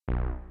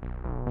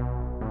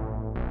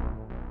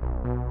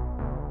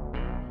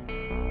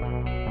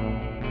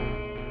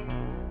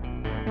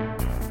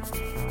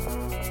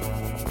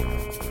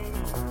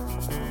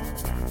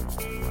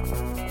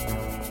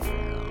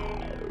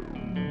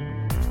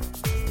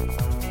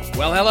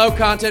Well, hello,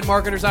 content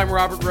marketers. I'm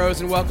Robert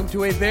Rose, and welcome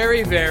to a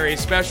very, very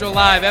special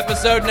live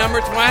episode number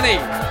 20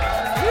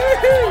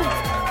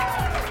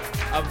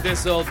 of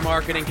This Old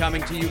Marketing,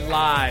 coming to you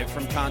live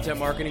from Content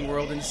Marketing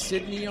World in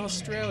Sydney,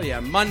 Australia,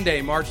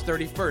 Monday, March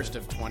 31st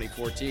of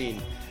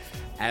 2014.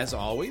 As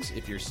always,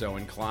 if you're so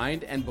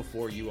inclined, and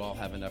before you all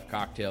have enough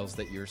cocktails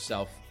that you're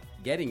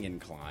getting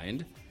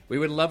inclined, we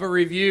would love a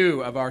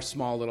review of our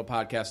small little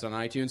podcast on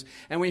iTunes,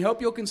 and we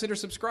hope you'll consider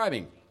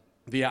subscribing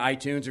via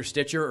iTunes or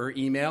Stitcher or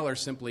email, or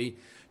simply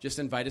just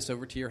invite us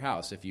over to your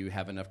house. If you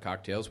have enough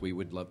cocktails, we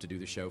would love to do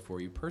the show for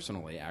you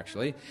personally,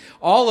 actually.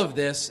 All of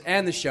this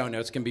and the show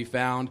notes can be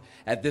found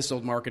at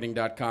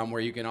thisoldmarketing.com,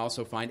 where you can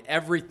also find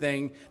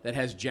everything that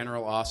has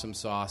general awesome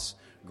sauce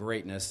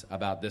greatness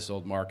about This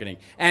Old Marketing.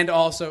 And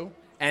also,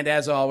 and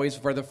as always,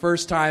 for the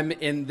first time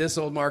in This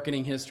Old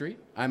Marketing history,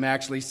 I'm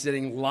actually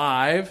sitting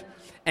live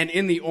and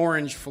in the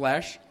orange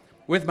flesh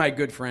with my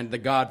good friend, the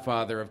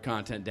godfather of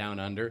content down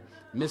under,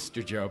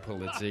 Mr. Joe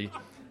Polizzi.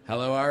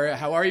 Hello,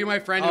 how are you, my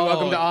friend, and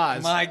welcome to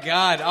Oz. My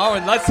God. Oh,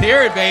 and let's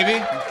hear it,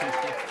 baby.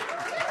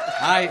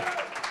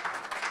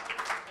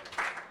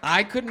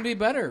 I couldn't be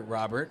better,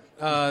 Robert.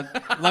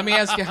 Let me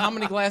ask you, how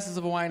many glasses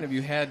of wine have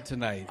you had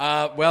tonight?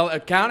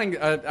 Counting,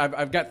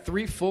 I've got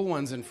 3 full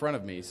ones in front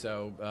of me,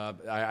 so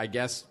I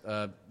guess,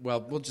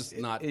 we'll just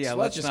not. Yeah, so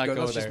let's just not go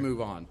there. Let's just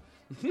move on.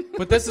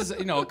 But this is,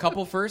 a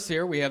couple firsts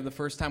here. We have the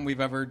first time we've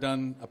ever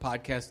done a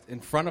podcast in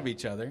front of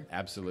each other.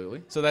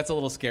 Absolutely. So that's a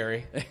little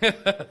scary.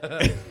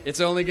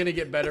 It's only going to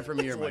get better from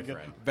here, my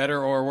friend.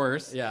 Better or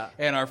worse. Yeah.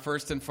 And our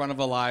first in front of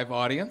a live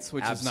audience,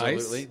 which is nice.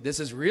 Absolutely. This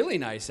is really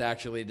nice,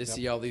 actually, to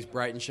see all these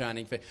bright and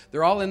shining faces.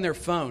 They're all in their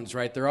phones,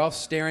 right? They're all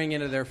staring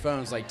into their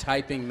phones, like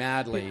typing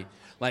madly,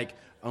 like,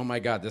 oh my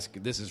God,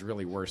 this is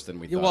really worse than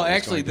we thought. Well, it was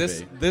actually, going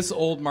to be. this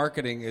old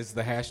marketing is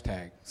the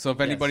hashtag. So if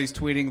anybody's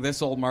tweeting,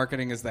 this old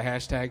marketing is the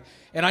hashtag.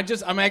 And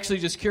I'm actually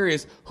just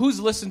curious, who's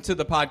listened to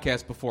the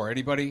podcast before?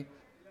 Anybody?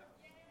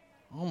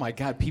 Oh my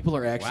God, people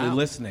are actually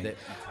listening.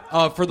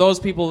 For those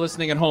people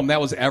listening at home,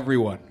 that was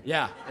everyone.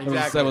 Yeah,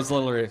 exactly. That was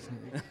literally,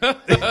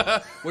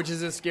 which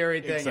is a scary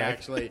thing,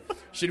 Exactly. actually.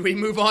 Should we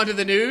move on to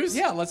the news?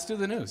 yeah. Let's do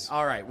the news.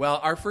 All right. Well,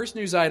 our first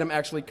news item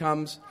actually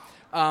comes.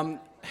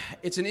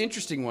 It's an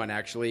interesting one,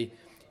 actually.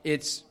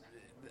 It's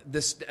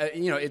this.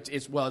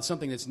 It's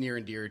something that's near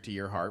and dear to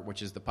your heart,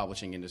 which is the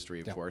publishing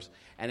industry, of course.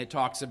 And it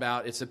talks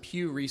about. It's a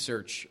Pew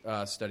Research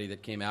study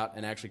that came out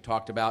and actually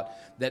talked about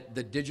that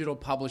the digital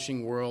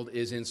publishing world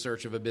is in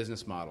search of a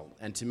business model.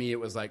 And to me, it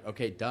was like,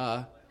 okay,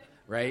 duh,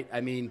 right?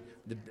 I mean,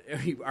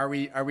 are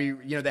we?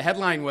 The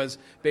headline was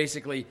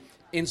basically,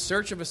 in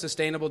search of a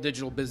sustainable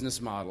digital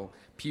business model.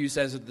 Pew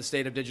says that the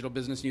state of digital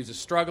business news is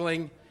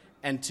struggling,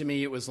 and to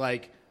me, it was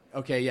like,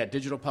 okay, yeah,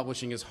 digital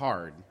publishing is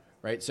hard.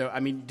 Right. So, I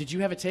mean, did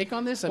you have a take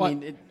on this?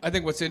 I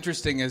think what's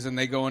interesting is, and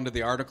they go into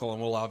the article,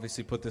 and we'll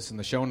obviously put this in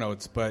the show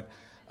notes, but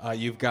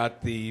you've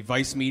got the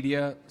Vice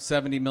Media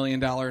 $70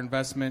 million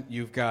investment.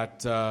 You've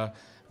got the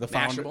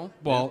founder.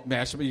 Mashable.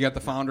 Mashable. You got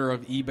the founder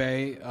of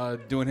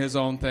eBay doing his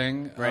own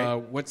thing. Right.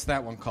 What's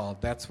that one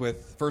called? That's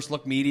with First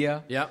Look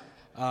Media. Yep.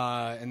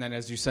 And then,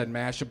 as you said,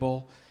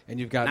 Mashable. And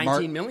you've got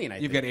 19 million, I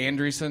think. You've got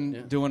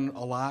Andreessen doing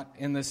a lot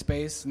in this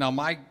space. Now,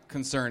 my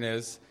concern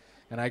is,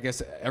 and I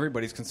guess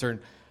everybody's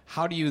concerned,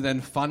 how do you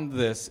then fund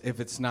this if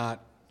it's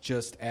not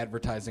just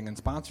advertising and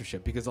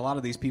sponsorship? Because a lot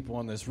of these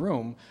people in this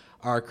room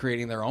are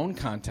creating their own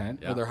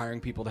content, or they're hiring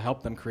people to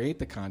help them create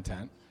the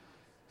content.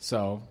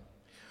 So,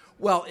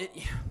 well,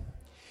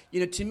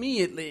 to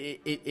me,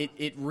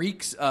 it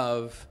reeks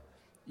of,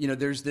 what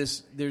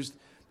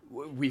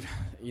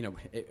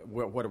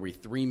are we,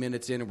 3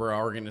 minutes in, and we're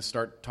already going to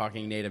start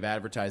talking native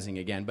advertising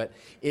again. But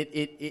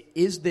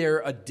is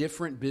there a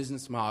different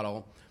business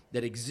model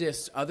that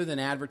exists other than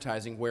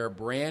advertising, where a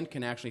brand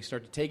can actually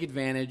start to take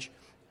advantage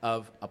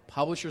of a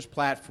publisher's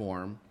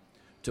platform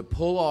to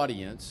pull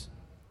audience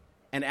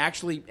and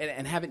actually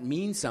and have it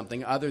mean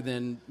something other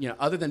than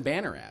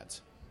banner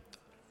ads?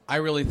 I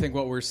really think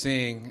what we're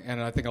seeing,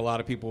 and I think a lot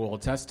of people will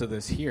attest to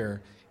this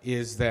here,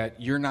 is that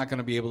you're not going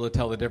to be able to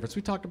tell the difference.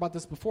 We talked about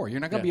this before.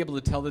 You're not going to be able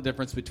to tell the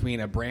difference between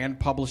a brand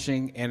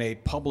publishing and a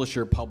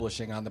publisher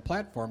publishing on the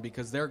platform,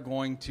 because they're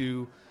going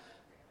to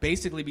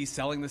basically be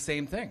selling the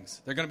same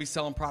things. They're going to be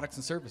selling products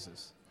and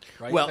services,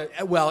 right?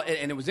 Well,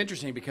 and it was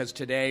interesting because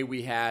today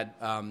we had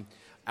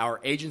our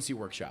agency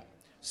workshop.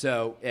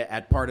 So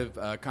at part of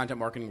Content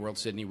Marketing World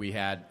Sydney, we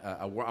had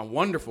a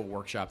wonderful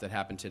workshop that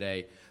happened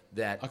today.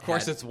 Of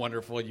course, it's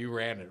wonderful. You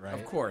ran it, right?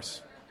 Of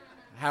course.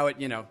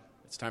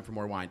 It's time for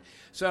more wine.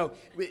 So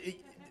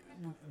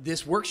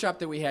this workshop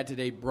that we had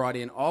today brought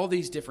in all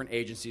these different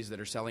agencies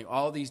that are selling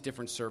all these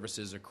different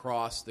services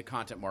across the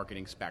content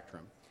marketing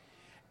spectrum.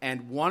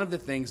 And one of the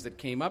things that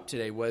came up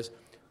today was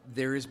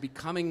there is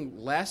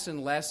becoming less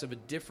and less of a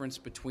difference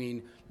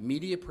between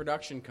media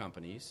production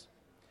companies,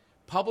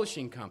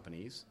 publishing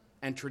companies,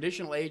 and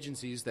traditional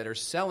agencies that are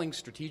selling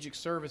strategic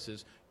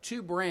services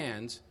to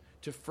brands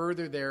to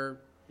further their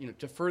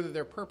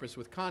purpose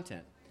with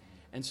content.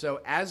 And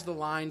so as the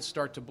lines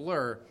start to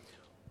blur,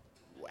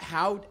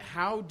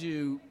 how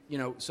do,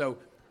 so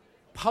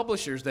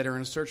publishers that are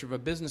in search of a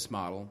business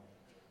model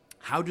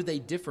how do they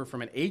differ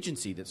from an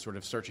agency that's sort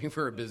of searching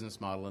for a business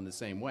model in the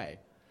same way?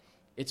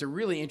 It's a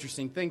really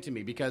interesting thing to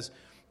me because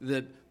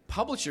the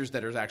publishers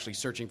that are actually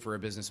searching for a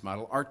business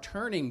model are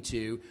turning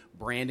to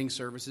branding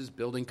services,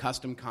 building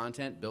custom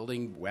content,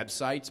 building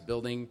websites,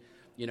 building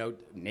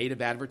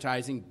native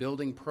advertising,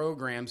 building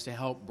programs to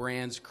help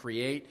brands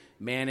create,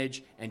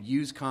 manage, and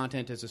use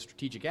content as a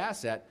strategic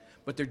asset,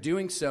 but they're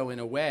doing so in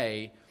a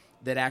way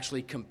that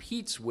actually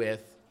competes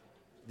with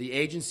the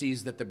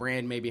agencies that the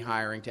brand may be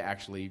hiring to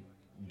actually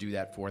do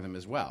that for them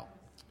as well.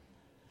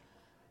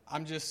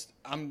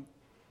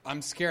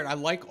 I'm scared. I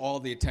like all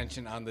the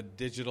attention on the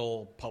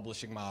digital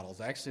publishing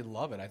models. I actually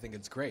love it. I think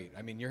it's great.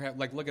 I mean,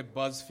 look at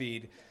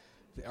BuzzFeed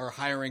are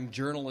hiring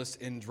journalists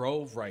in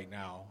drove right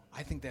now.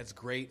 I think that's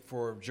great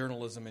for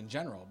journalism in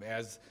general.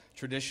 As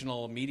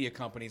traditional media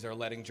companies are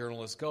letting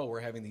journalists go, we're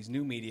having these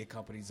new media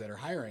companies that are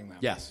hiring them.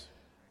 Yes.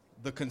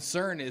 The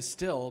concern is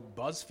still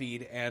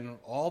BuzzFeed and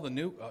all the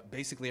new,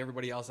 basically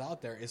everybody else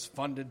out there is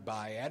funded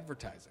by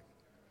advertising.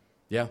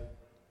 Yeah.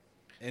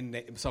 And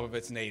some of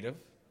it's native.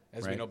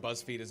 As right. we know,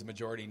 BuzzFeed is a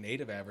majority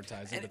native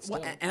advertising. And, but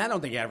still. and I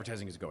don't think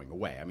advertising is going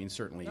away. I mean,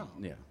 certainly, no.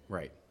 Yeah,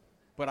 right.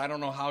 But I don't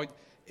know how,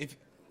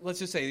 let's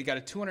just say you got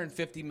a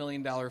 $250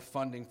 million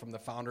funding from the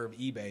founder of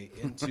eBay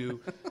into,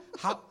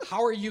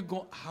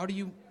 how do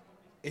you,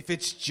 if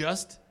it's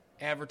just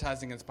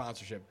advertising and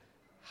sponsorship,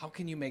 how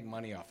can you make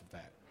money off of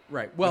that?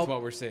 Right. Well, that's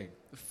what we're seeing.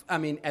 I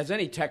mean, as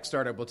any tech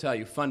startup will tell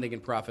you, funding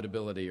and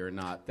profitability are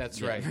not.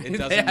 That's right. It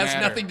doesn't matter. It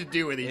has nothing to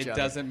do with each other. It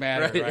doesn't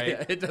matter,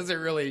 right? It doesn't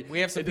really.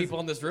 We have some people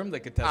in this room that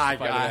could testify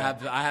to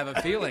that. I have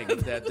a feeling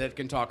that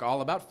can talk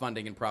all about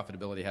funding and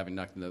profitability having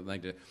nothing to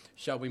do.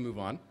 Shall we move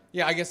on?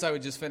 Yeah, I guess I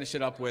would just finish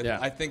it up with,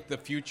 I think the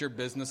future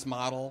business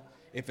model,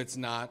 if it's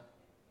not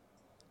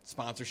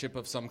sponsorship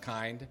of some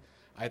kind,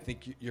 I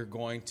think you're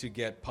going to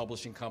get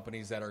publishing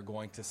companies that are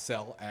going to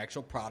sell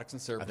actual products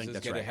and services,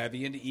 get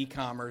heavy into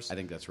e-commerce. I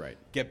think that's right.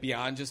 Get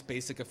beyond just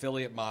basic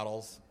affiliate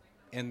models,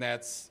 and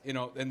that's,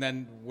 and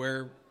then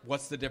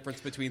what's the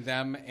difference between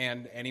them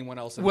and anyone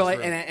else in this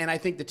room? And I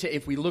think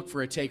if we look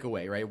for a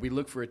takeaway, right, we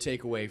look for a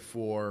takeaway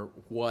for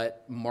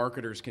what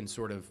marketers can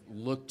sort of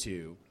look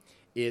to,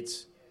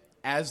 it's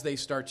as they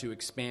start to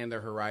expand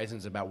their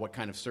horizons about what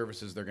kind of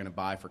services they're going to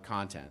buy for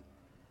content,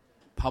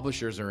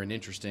 publishers are an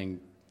interesting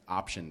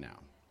option now,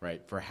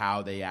 right, for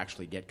how they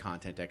actually get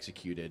content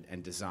executed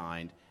and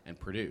designed and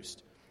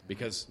produced,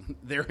 because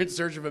they're in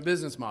search of a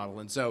business model,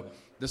 and so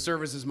the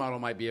services model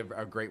might be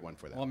a great one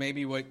for them. Well,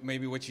 maybe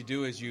what you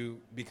do is you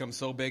become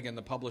so big in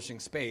the publishing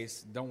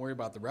space, don't worry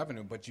about the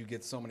revenue, but you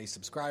get so many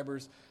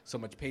subscribers, so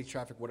much page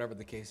traffic, whatever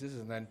the case is,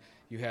 and then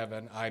you have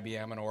an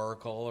IBM, an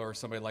Oracle, or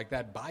somebody like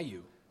that buy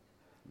you.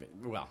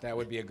 Well, that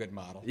would be a good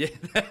model. Yeah.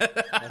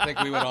 I think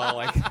we would all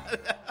like.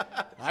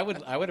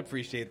 I would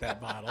appreciate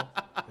that model.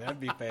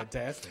 That'd be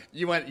fantastic.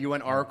 You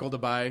want Oracle to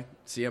buy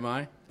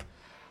CMI?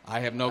 I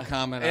have no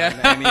comment on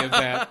any of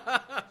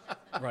that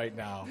right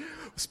now.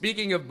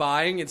 Speaking of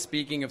buying and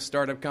speaking of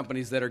startup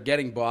companies that are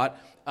getting bought,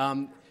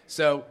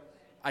 so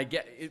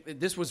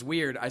this was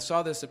weird. I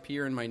saw this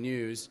appear in my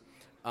news,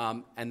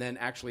 and then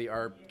actually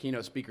our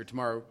keynote speaker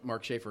tomorrow,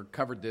 Mark Schaefer,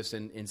 covered this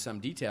in some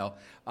detail.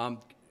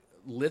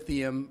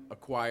 Lithium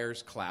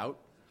acquires Clout.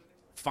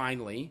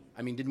 Finally,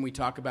 I mean, didn't we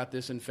talk about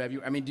this in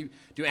February? I mean, do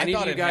any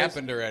of you guys?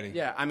 Happened already.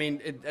 Yeah, I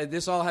mean,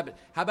 this all happened.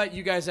 How about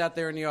you guys out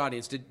there in the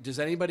audience? Does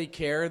anybody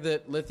care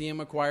that Lithium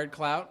acquired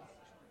Clout?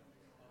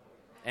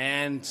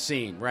 And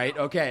scene, right?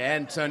 Okay,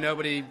 and so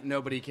nobody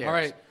cares. All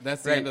right,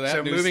 that's the end of that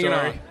so news moving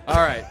story. on.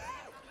 All right.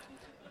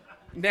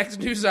 Next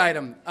news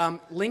item.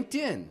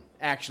 LinkedIn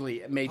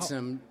actually made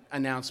some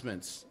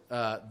announcements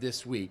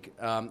this week,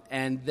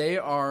 and they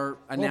are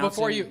announcing. Well,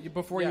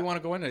 before you want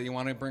to go into it, you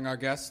want to bring our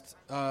guest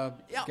star?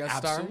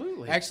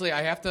 Absolutely. Actually,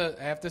 I have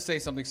to say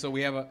something. So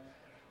we have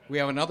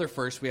another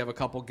first. We have a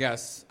couple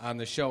guests on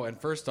the show, and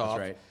first off,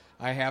 right.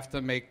 I have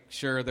to make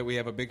sure that we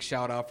have a big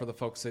shout out for the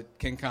folks at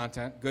King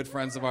Content, good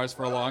friends of ours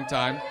for a long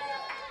time.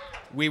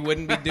 We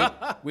wouldn't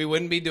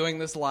be doing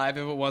this live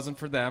if it wasn't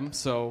for them.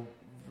 So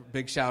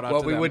big shout out to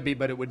them. Well, we would be,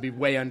 but it would be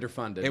way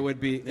underfunded. It would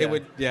be. Yeah. It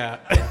would. Yeah.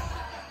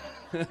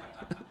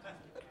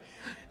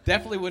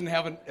 Definitely wouldn't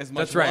have as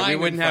much. That's right. Wine We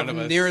wouldn't have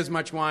near as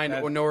much wine,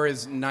 nor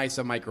as nice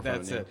a microphone.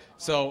 That's it.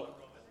 So,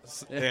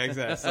 yeah,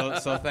 exactly.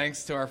 So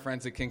thanks to our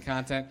friends at King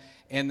Content,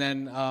 and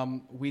then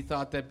we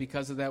thought that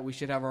because of that, we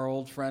should have our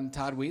old friend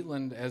Todd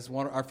Wheatland as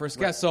our first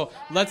guest. So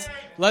let's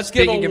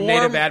give a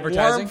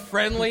warm,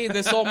 friendly,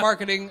 this whole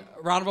marketing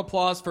round of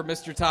applause for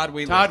Mr. Todd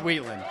Wheatland. Todd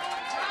Wheatland.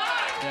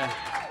 Yeah.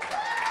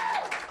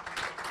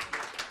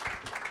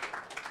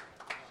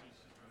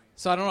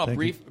 So I don't know,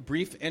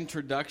 brief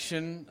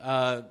introduction.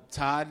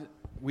 Todd,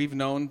 we've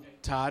known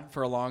Todd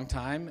for a long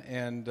time,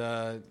 and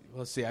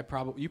let's see,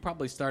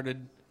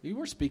 you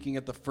were speaking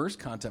at the first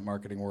Content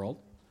Marketing World.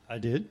 I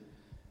did,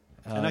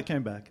 and I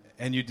came back.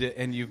 And you did,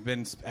 and you've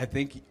been. I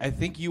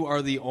think you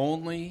are the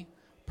only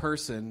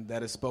person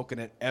that has spoken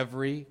at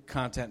every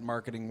content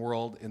marketing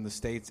world in the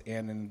States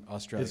and in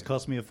Australia. It's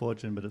cost me a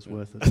fortune, but it's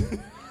worth it.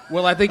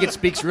 Well, I think it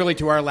speaks really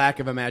to our lack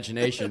of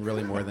imagination,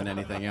 really more than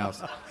anything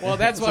else. Well,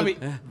 that's why we.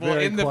 Well,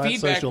 very in the quiet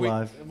feedback, social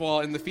life.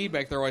 in the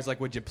feedback, they're always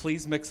like, "Would you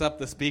please mix up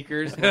the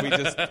speakers?" But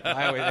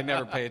I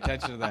never pay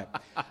attention to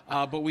that.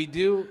 But we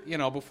do,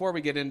 before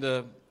we get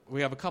into,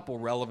 we have a couple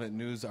relevant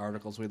news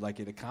articles we'd like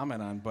you to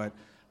comment on. But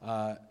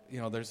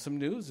there's some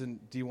news, and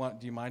do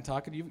you mind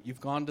talking?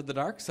 You've gone to the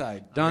dark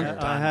side. I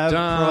have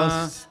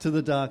crossed to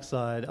the dark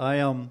side.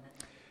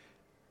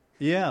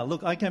 Yeah,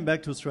 look, I came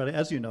back to Australia,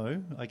 as you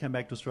know. I came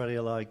back to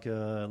Australia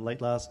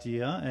late last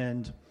year,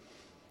 and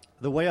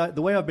the way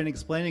I've been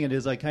explaining it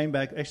is I came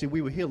back. Actually,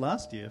 we were here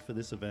last year for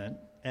this event,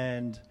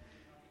 and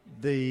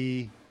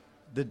the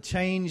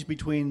change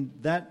between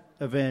that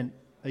event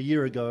a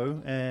year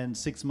ago and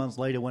 6 months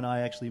later when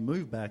I actually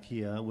moved back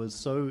here was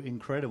so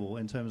incredible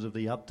in terms of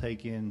the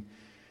uptake in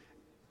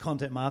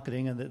content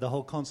marketing and the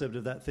whole concept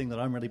of that thing that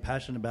I'm really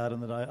passionate about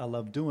and that I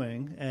love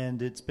doing.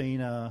 And it's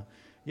been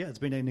it's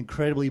been an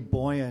incredibly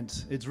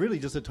buoyant. It's really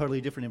just a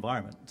totally different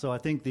environment. So I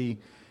think the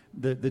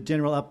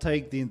general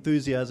uptake, the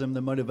enthusiasm,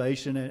 the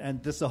motivation,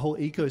 and just the whole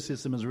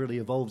ecosystem has really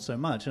evolved so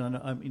much. And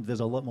I mean,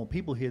 there's a lot more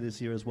people here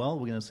this year as well.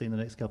 We're going to see in the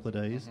next couple of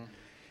days.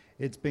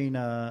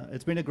 Mm-hmm.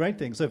 It's been a great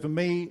thing. So for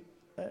me,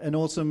 an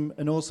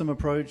awesome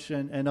approach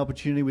and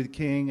opportunity with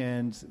King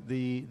and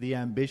the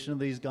ambition of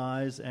these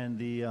guys and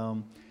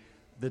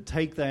the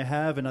take they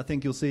have, and I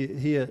think you'll see it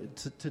here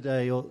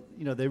today.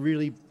 They're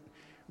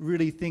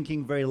really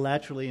thinking very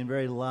laterally and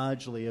very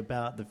largely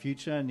about the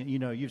future. And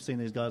you've seen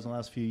these guys in the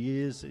last few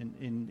years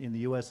in the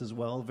US as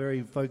well.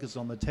 Very focused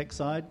on the tech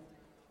side,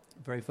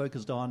 very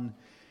focused on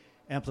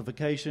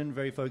amplification,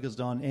 very focused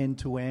on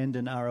end-to-end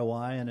and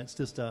ROI, and it's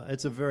just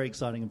it's a very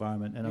exciting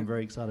environment, and I'm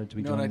very excited to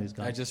be joining these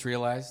guys. I just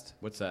realized.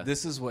 What's that?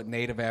 This is what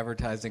native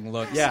advertising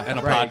looks in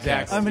a right,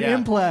 podcast. Exactly. I'm an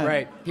implant.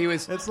 Right.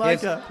 It's like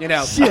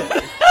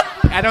shit.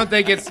 I don't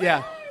think it's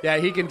Yeah,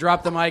 he can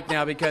drop the mic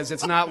now because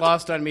it's not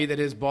lost on me that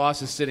his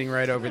boss is sitting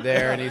right over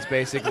there, and he's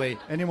basically.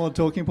 Any more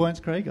talking points,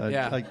 Craig?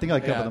 I think I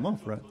covered them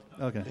off, right?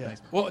 Okay. Yeah.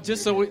 Thanks. Well,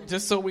 just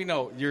so we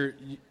know,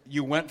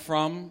 you went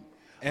from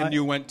and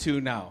you went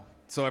to now.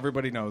 So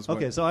everybody knows.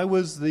 Okay, so I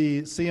was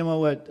the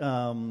CMO at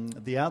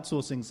the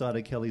outsourcing side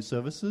of Kelly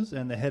Services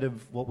and the head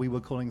of what we were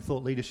calling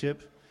thought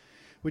leadership,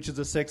 which is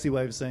a sexy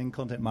way of saying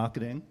content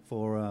marketing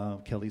for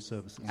Kelly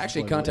Services.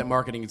 Actually, content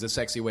marketing is a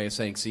sexy way of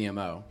saying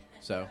CMO.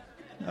 So.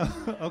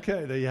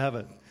 Okay, there you have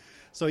it.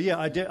 So yeah,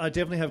 I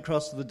definitely have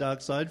crossed to the dark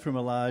side from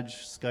a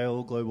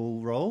large-scale global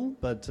role,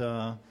 but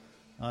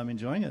I'm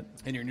enjoying it.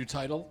 And your new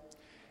title?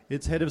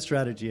 It's head of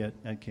strategy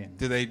at King.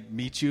 Did they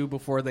meet you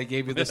before they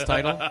gave you this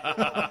title?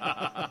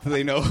 Do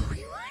they know who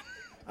you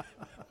are?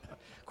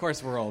 Of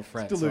course, we're old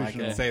friends, so I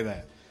can say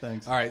that.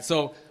 Thanks. All right,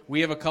 so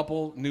we have a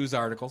couple news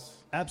articles.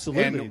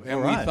 Absolutely.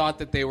 And we thought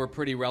that they were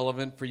pretty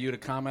relevant for you to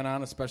comment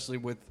on, especially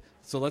with...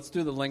 So let's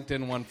do the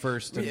LinkedIn one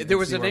first. There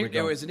was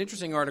an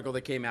interesting article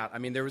that came out. I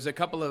mean, there was a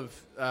couple of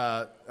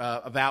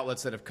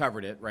outlets that have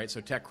covered it, right?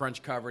 So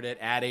TechCrunch covered it,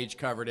 Ad Age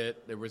covered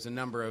it. There was a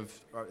number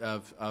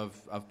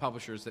of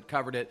publishers that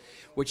covered it,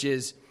 which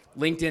is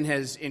LinkedIn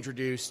has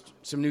introduced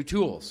some new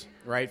tools,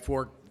 right?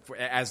 For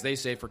as they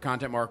say, for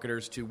content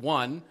marketers to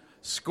one,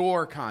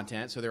 score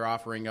content. So they're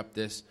offering up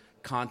this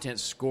content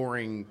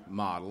scoring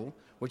model,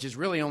 which is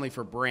really only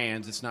for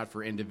brands. It's not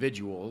for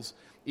individuals,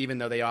 even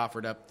though they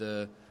offered up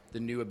the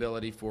new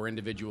ability for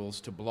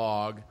individuals to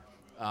blog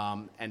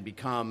and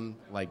become,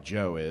 like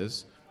Joe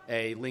is,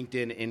 a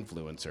LinkedIn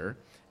influencer.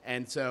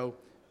 And so,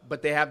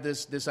 but they have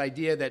this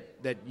idea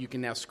that you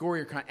can now score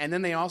your content. And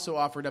then they also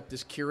offered up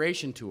this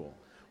curation tool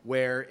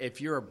where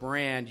if you're a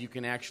brand, you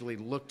can actually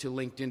look to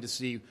LinkedIn to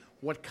see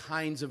what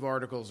kinds of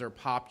articles are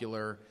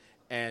popular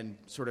and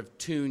sort of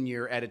tune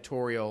your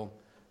editorial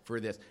for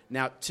this.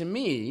 Now, to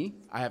me,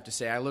 I have to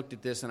say, I looked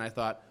at this and I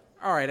thought,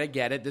 all right, I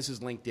get it. This is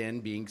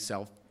LinkedIn being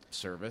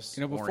self-service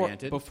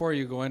oriented. Before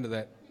you go into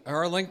that,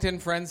 are our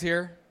LinkedIn friends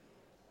here?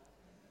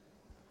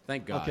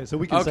 Thank God. Okay, so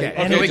we can say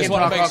we can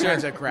talk all sure.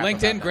 kinds of crap.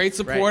 LinkedIn, great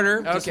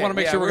supporter. Right. Just want to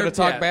make sure we're going to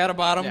talk bad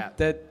about them.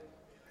 Yeah.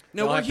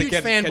 No, we're huge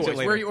fanboys.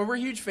 We're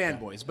huge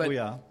fanboys, but we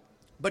are.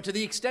 But to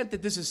the extent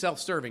that this is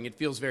self-serving, it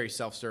feels very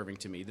self-serving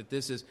to me. That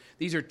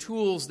these are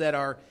tools that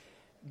are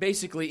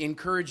basically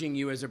encouraging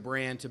you as a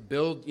brand to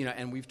build.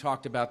 And we've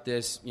talked about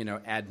this,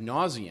 ad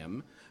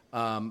nauseum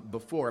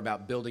before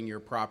about building your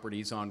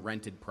properties on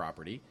rented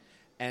property.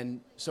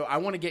 And so I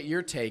want to get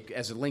your take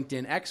as a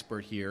LinkedIn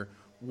expert here.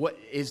 What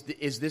is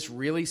this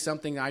really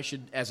something I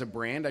should, as a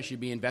brand, I should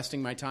be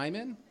investing my time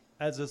in?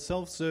 As a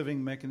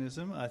self-serving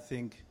mechanism, I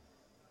think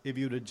if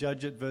you were to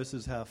judge it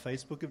versus how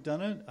Facebook have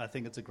done it, I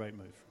think it's a great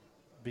move.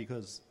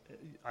 Because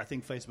I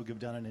think Facebook have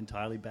done an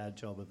entirely bad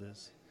job of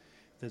this.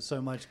 There's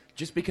so much...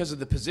 Just because of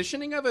the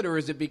positioning of it, or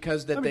is it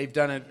because they've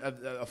done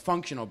a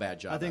functional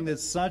bad job? I think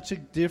there's such a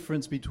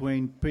difference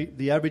between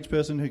the average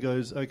person who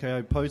goes, okay,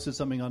 I posted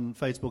something on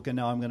Facebook and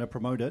now I'm going to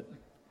promote it,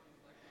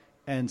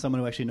 and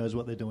someone who actually knows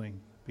what they're doing.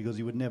 Because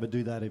you would never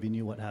do that if you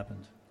knew what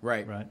happened.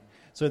 Right.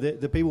 So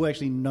the people who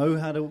actually know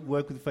how to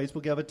work with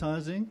Facebook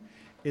advertising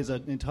is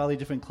an entirely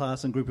different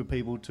class and group of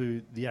people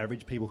to the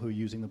average people who are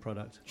using the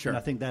product. Sure. And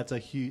I think that's a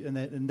huge,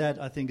 and that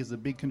I think is a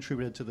big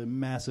contributor to the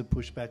massive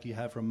pushback you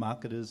have from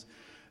marketers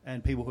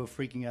and people who are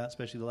freaking out,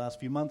 especially the last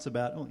few months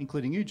about,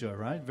 including you, Joe,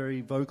 right? Very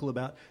vocal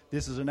about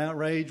this is an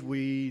outrage.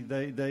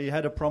 They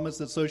had a promise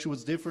that social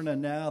was different, and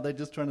now they're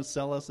just trying to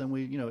sell us, and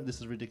this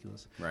is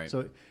ridiculous. Right.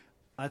 So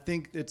I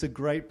think it's a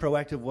great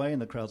proactive way,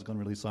 and the crowd's gone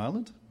really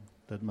silent.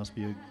 That must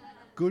be a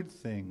good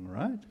thing,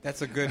 right?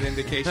 That's a good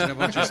indication of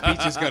what your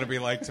speech is going to be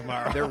like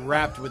tomorrow. They're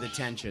wrapped with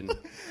attention,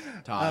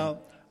 Todd.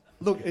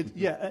 Look,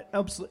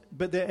 absolutely,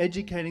 but they're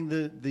educating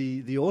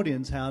the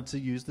audience how to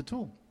use the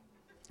tool.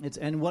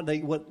 And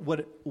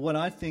what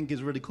I think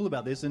is really cool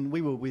about this, and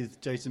we were with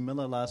Jason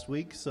Miller last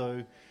week,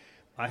 so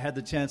I had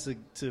the chance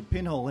to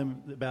pinhole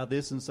him about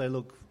this and say,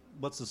 look,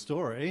 what's the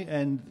story?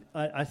 And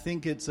I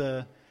think it's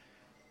if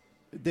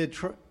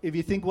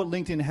you think what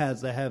LinkedIn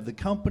has, they have the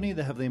company,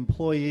 they have the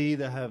employee,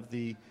 they have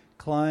the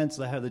clients,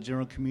 they have the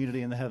general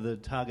community, and they have the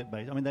target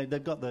base. I mean,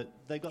 they've got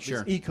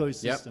Sure. this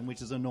ecosystem,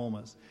 which is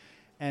enormous.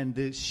 And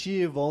the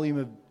sheer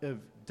volume of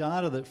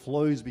data that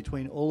flows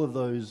between all of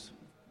those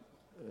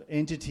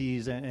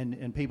entities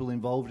and people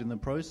involved in the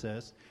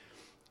process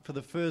for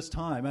the first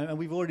time, and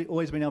we've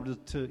always been able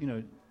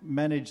to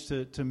manage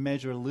to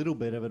measure a little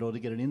bit of it or to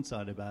get an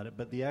insight about it,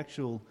 but the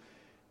actual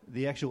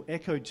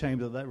echo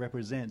chamber that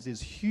represents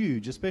is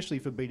huge, especially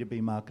for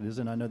B2B marketers,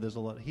 and I know there's a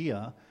lot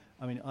here.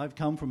 I mean, I've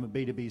come from a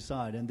B2B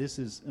side, and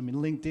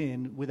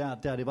LinkedIn,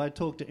 without doubt, if I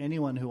talk to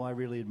anyone who I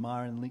really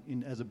admire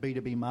as a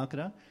B2B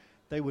marketer,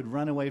 they would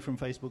run away from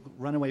Facebook,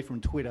 run away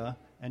from Twitter,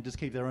 and just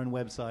keep their own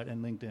website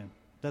and LinkedIn.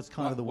 That's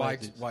kind of the way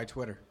it is. Why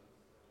Twitter?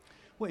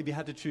 Well, if you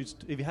had to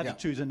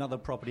choose another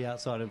property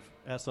outside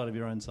of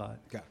your own site.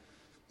 Okay.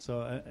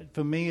 So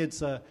for me,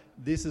 it's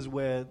this is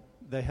where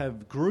they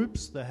have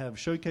groups, they have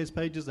showcase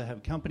pages, they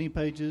have company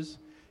pages.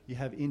 You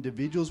have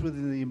individuals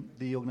within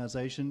the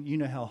organization. You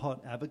know how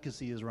hot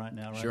advocacy is right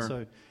now, right? Sure.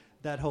 So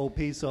that whole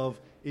piece of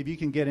if you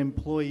can get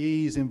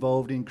employees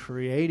involved in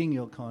creating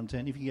your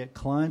content, if you get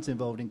clients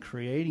involved in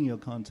creating your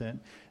content,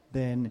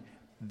 then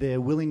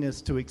their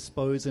willingness to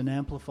expose and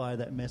amplify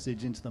that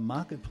message into the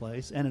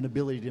marketplace and an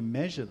ability to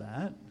measure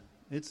that,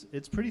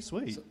 it's pretty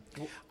sweet.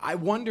 I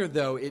wonder,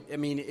 though, it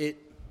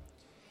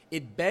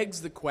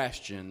begs the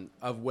question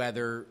of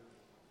whether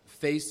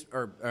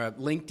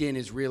LinkedIn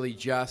is really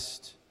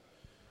just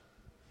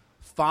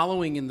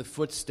following in the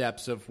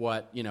footsteps of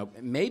what,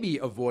 maybe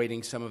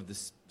avoiding some of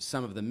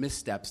the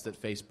missteps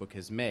that Facebook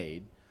has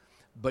made,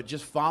 but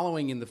just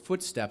following in the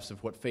footsteps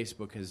of what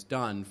Facebook has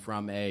done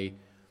from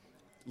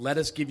let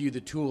us give you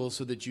the tools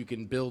so that you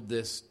can build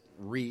this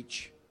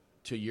reach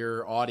to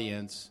your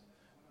audience,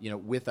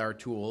 with our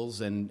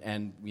tools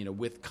and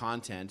with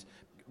content,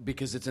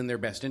 because it's in their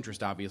best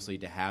interest, obviously,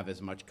 to have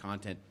as much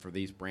content for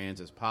these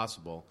brands as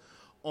possible,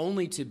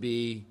 only to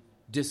be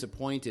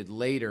disappointed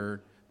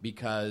later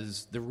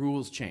because the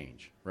rules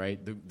change, right?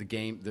 The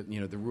game,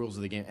 the rules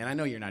of the game. And I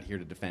know you're not here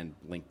to defend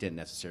LinkedIn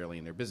necessarily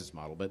in their business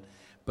model,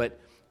 but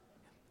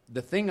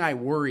the thing I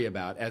worry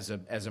about as a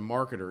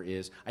marketer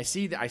is I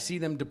see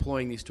them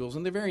deploying these tools,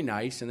 and they're very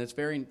nice, and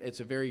it's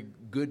a very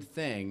good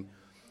thing.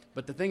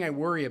 But the thing I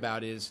worry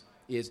about is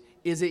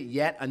it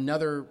yet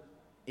another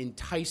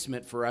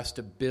enticement for us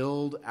to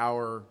build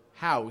our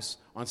house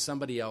on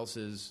somebody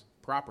else's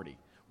property,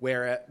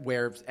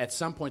 where at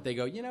some point they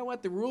go, you know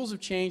what, the rules have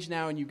changed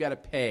now, and you've got to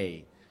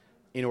pay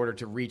in order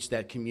to reach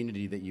that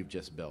community that you've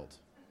just built.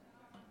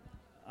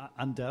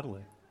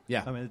 Undoubtedly,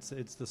 yeah. I mean,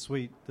 it's the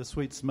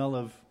sweet smell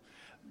of.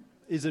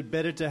 Is it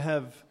better to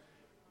have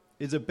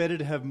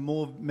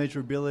more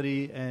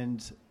measurability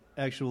and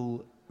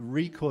actual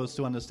recourse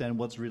to understand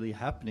what's really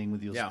happening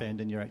with your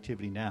spend and your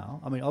activity now?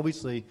 I mean,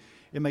 obviously,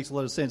 it makes a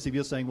lot of sense. If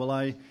you're saying, well,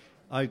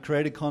 I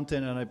created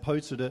content and I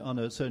posted it on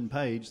a certain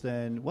page,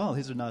 then, well,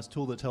 here's a nice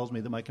tool that tells me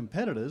that my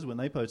competitors, when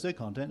they post their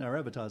content, are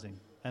advertising,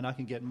 and I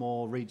can get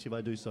more reach if I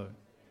do so.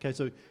 Okay,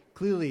 so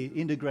clearly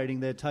integrating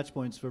their touch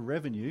points for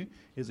revenue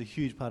is a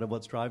huge part of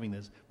what's driving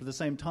this. But at the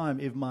same time,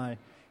 if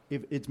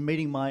it's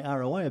meeting my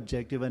ROI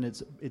objective and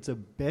it's a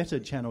better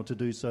channel to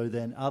do so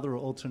than other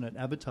alternate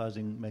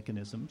advertising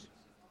mechanisms,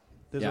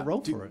 there's a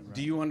role for it. Right?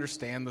 Do you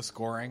understand the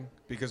scoring?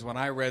 Because when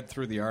I read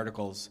through the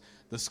articles,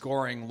 the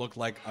scoring looked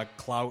like a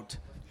clout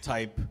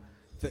type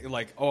thing,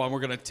 like, we're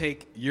going to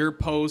take your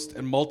post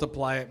and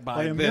multiply it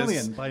by a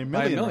this. By a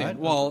million, right?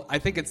 Well, I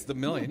think it's the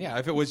million, yeah.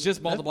 If it was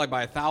just multiplied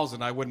by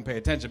 1,000, I wouldn't pay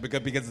attention,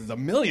 because it's a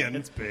million.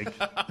 It's big.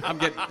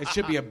 It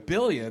should be a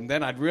billion,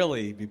 then I'd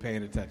really be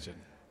paying attention.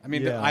 I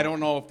mean, I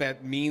don't know if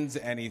that means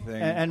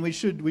anything. And we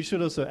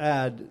should also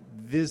add,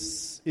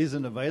 this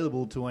isn't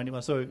available to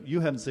anyone. So you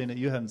haven't seen it.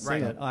 You haven't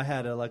seen it. I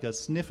had a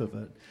sniff of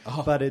it,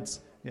 but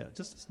it's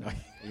just a sniff.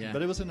 Yeah.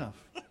 But it was enough.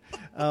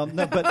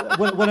 No, but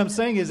what I'm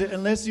saying is that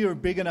unless you're a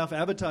big enough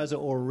advertiser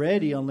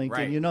already on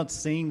LinkedIn, you're not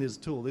seeing this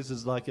tool. This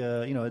is like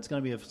it's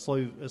going to be a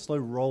slow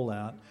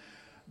rollout.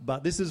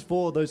 But this is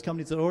for those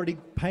companies that are already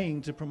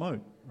paying to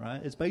promote,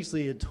 right? It's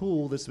basically a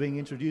tool that's being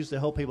introduced to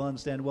help people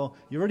understand, well,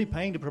 you're already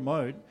paying to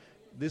promote.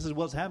 this is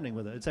what's happening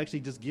with it. It's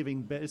actually just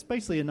it's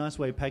basically a nice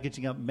way of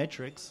packaging up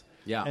metrics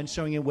and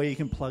showing you where you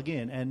can plug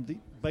in and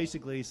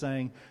basically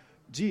saying,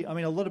 gee, I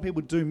mean, a lot of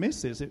people do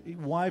miss this.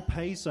 Why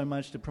pay so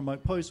much to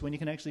promote posts when you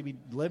can actually be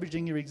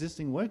leveraging your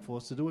existing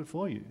workforce to do it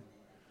for you?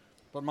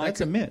 But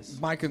that's a miss.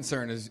 My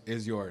concern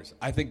is yours.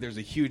 I think there's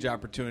a huge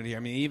opportunity. I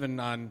mean, even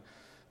on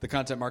the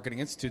Content Marketing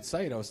Institute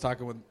site, I was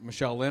talking with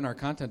Michelle Lynn, our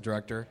content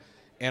director,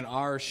 and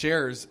our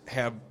shares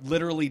have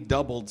literally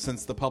doubled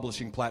since the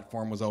publishing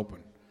platform was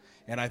open.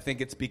 And I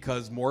think it's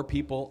because more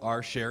people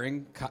are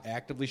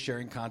actively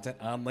sharing content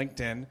on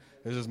LinkedIn.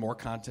 There's more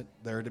content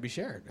there to be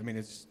shared. I mean,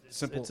 it's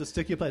simple. It's a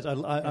stickier place.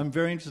 I'm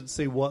very interested to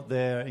see what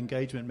their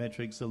engagement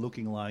metrics are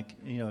looking like.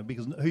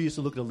 Because who used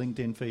to look at a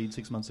LinkedIn feed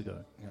 6 months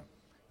ago? Yeah.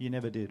 You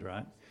never did,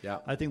 right? Yeah.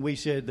 I think we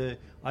shared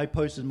I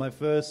posted my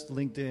first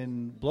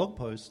LinkedIn blog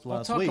post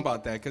last week. Talk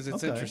about that because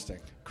it's interesting.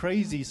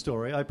 Crazy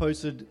story.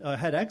 I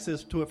had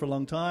access to it for a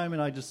long time,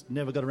 and I just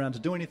never got around to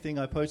do anything.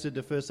 I posted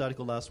the first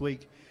article last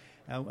week.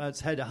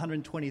 It's had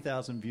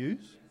 120,000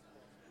 views.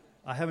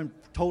 I haven't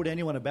told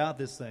anyone about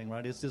this thing,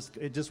 right?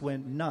 It just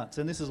went nuts,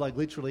 and this is like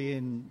literally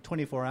in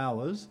 24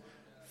 hours,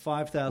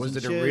 5,000 shares.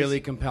 Was it a really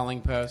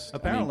compelling post?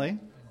 Apparently.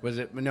 Was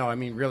it? No, I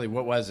mean, really,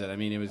 what was it? I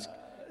mean, it was.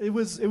 It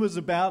was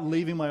about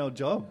leaving my old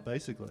job,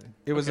 basically.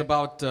 It was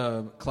about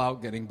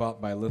cloud getting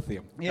bought by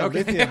lithium. Yeah,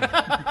 lithium.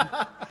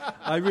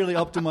 I really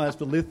optimized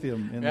for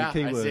lithium in the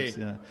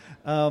keywords.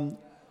 I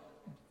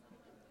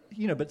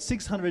see. But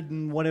 600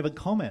 and whatever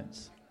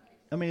comments.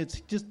 I mean,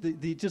 it's just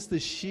the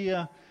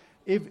sheer.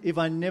 If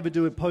I never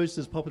do a post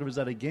as popular as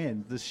that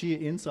again, the sheer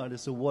insight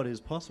as to what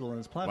is possible on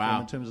this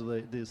platform in terms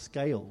of the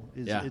scale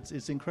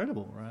it's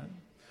incredible, right?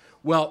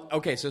 Well,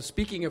 okay. So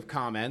speaking of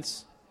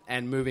comments.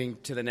 And moving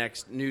to the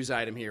next news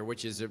item here,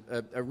 which is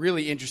a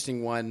really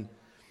interesting one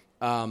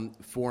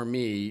for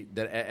me.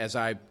 That as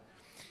I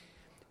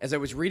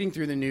was reading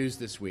through the news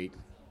this week,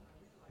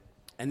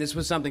 and this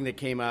was something that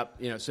came up.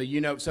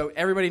 So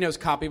everybody knows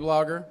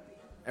Copyblogger.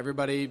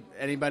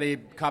 Anybody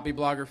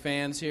Copyblogger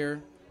fans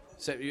here?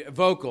 So,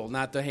 vocal,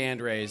 not the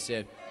hand raised.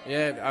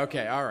 Yeah.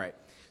 Okay. All right.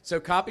 So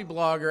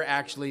Copyblogger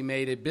actually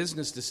made a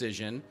business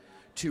decision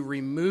to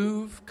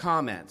remove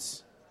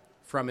comments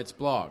from its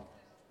blog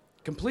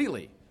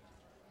completely.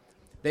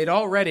 They'd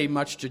already,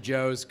 much to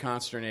Joe's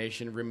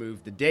consternation,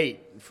 removed the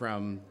date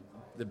from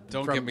the...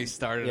 Don't get me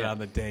started on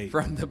the date.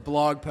 From the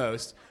blog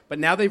post. But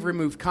now they've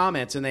removed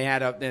comments, and they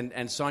had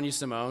and Sonia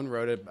Simone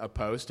wrote a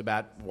post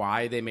about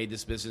why they made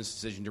this business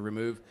decision to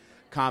remove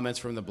comments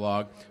from the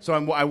blog. So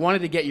I wanted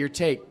to get your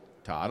take,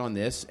 Todd, on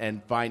this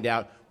and find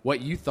out what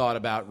you thought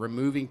about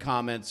removing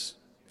comments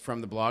from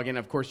the blog. And,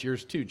 of course,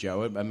 yours too,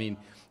 Joe. I mean,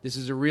 this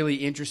is a really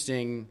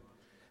interesting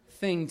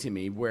thing to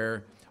me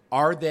where...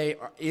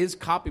 Is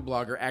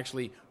Copyblogger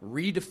actually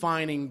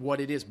redefining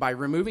what it is by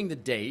removing the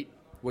date,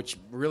 which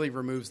really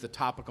removes the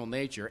topical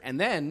nature, and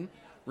then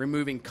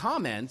removing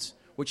comments,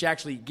 which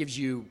actually gives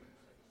you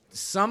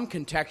some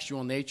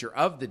contextual nature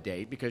of the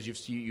date because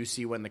you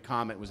see when the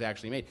comment was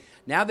actually made.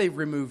 Now they've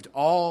removed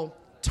all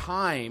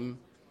time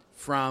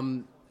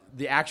from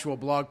the actual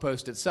blog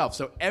post itself.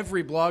 So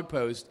every blog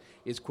post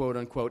is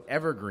quote-unquote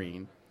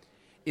evergreen.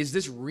 Is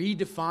this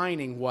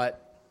redefining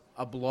what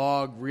a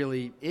blog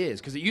really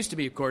is? Because it used to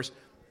be, of course,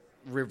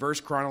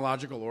 reverse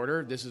chronological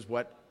order. This is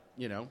what,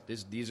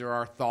 these are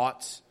our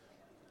thoughts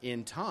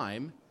in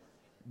time.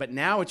 But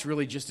now it's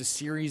really just a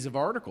series of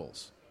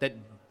articles that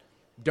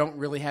don't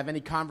really have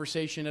any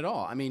conversation at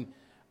all. I mean,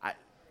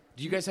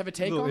 do you guys have a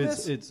take on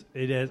this? It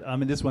is. I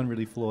mean, this one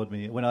really floored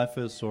me. When I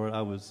first saw it,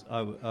 I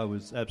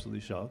was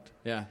absolutely shocked.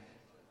 Yeah.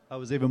 I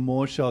was even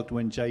more shocked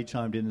when Jay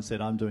chimed in and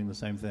said, "I'm doing the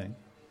same thing."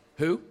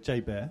 Who? Jay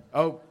Bear.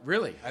 Oh,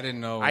 really? I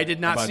didn't know. I did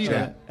not see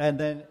that. And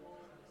then,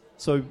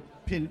 so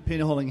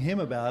pinholing him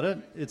about it,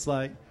 it's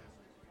like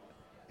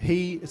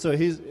this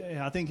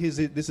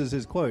is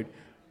his quote.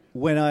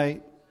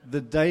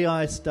 The day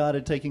I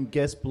started taking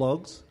guest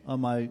blogs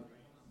on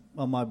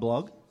my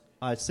blog,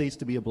 I ceased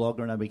to be a blogger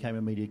and I became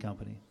a media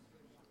company.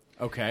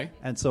 Okay.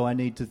 And so I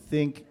need to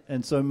think,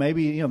 and so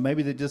maybe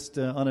they're just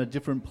on a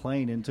different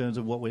plane in terms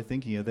of what we're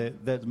thinking of.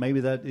 Maybe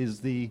that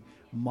is the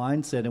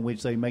mindset in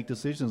which they make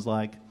decisions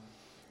like,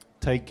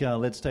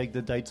 let's take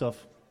the dates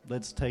off,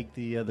 let's take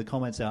the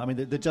comments out. I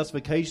mean, the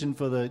justification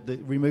for the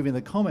removing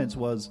the comments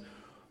was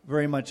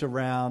very much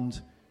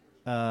around,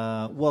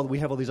 we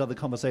have all these other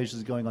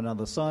conversations going on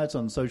other sites,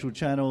 on social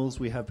channels.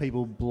 We have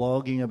people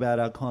blogging about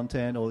our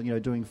content or,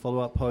 doing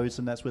follow-up posts,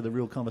 and that's where the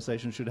real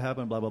conversation should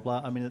happen, blah, blah,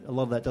 blah. I mean, a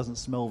lot of that doesn't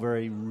smell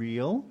very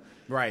real.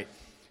 Right.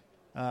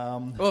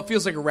 Well, it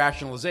feels like a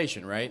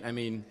rationalization, right? I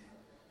mean,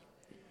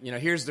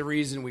 here's the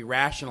reason we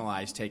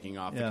rationalize taking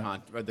off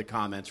the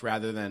comments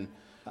rather than...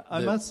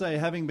 I must say,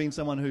 having been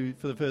someone who,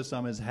 for the first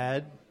time, has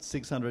had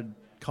 600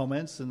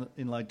 comments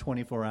in like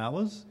 24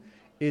 hours,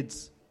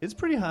 it's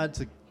pretty hard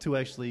to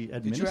actually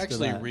administer that. Did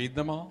you actually read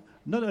them all?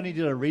 Not only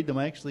did I read them,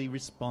 I actually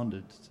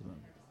responded to them,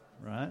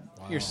 right?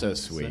 Wow. You're so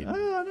sweet. I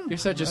know. You're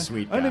such a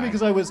sweet guy. Only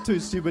because I was too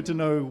stupid to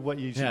know what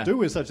you should do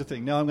with such a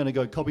thing. Now I'm going to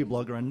go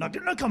Copyblogger and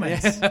no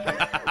comments.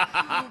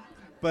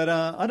 But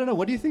I don't know.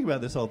 What do you think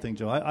about this whole thing,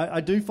 Joe?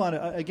 I do find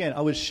it, again,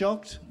 I was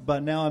shocked,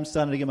 but now I'm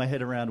starting to get my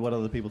head around what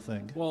other people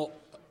think. Well,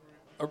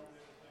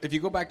 if you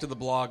go back to the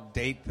blog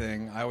date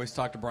thing, I always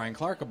talk to Brian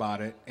Clark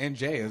about it, and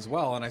Jay as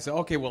well, and I say,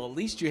 okay, well, at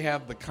least you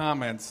have the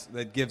comments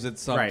that gives it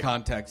some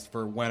context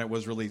for when it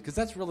was released. Because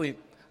that's really,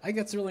 I think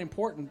that's really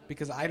important,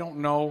 because I don't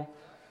know,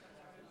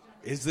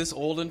 is this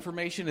old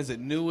information? Is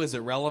it new? Is it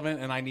relevant?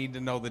 And I need to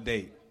know the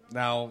date.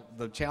 Now,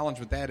 the challenge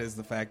with that is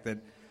the fact that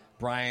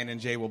Brian and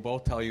Jay will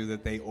both tell you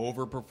that they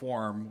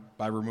overperform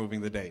by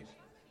removing the date.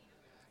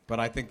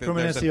 But I think that from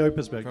an SEO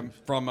perspective,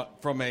 from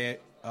a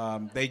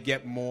they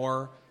get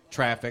more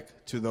traffic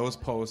to those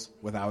posts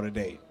without a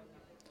date.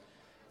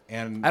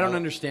 And I don't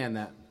understand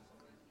that.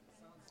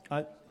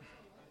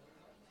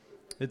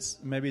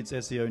 Maybe it's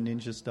SEO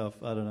ninja stuff.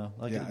 I don't know.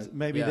 Yeah.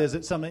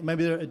 There's something.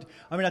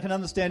 I can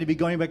understand if you're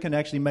going back and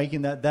actually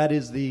making that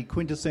is the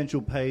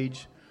quintessential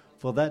page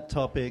for that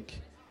topic,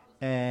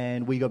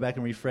 and we go back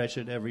and refresh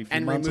it every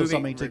few months or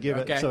something to give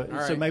it.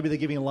 So maybe they're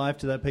giving life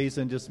to that piece,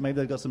 and just maybe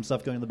they've got some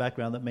stuff going in the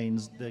background that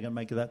means they're going to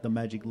make that the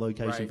magic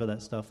location for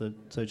that stuff that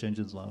search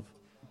engines love.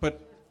 But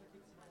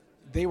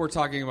they were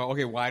talking about,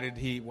 okay, why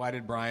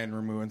did Brian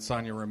remove and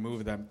Sonia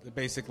remove them?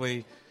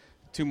 Basically,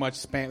 too much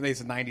spam. They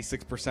said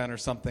 96% or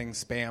something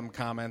spam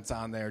comments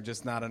on there,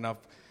 just not enough.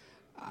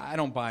 I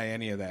don't buy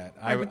any of that.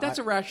 But that's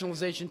a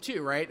rationalization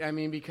too, right? I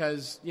mean,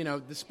 because the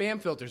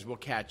spam filters will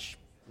catch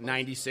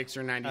 96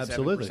 or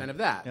 97% of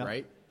that,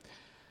 right?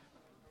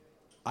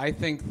 I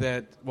think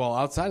that,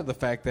 outside of the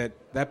fact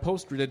that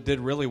post did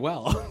really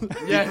well.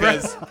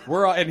 Because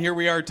and here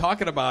we are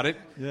talking about it,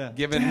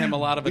 giving him a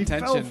lot of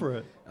attention. Fell for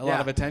it. A lot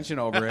of attention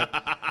over it.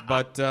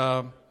 But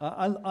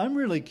I'm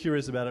really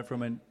curious about it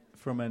from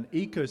an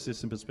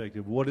ecosystem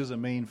perspective. What does it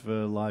mean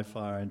for live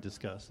fire and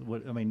discuss?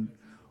 What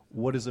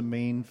does it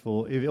mean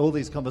for, if all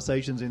these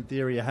conversations in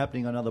theory are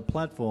happening on other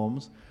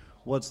platforms?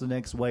 What's the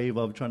next wave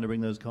of trying to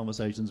bring those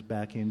conversations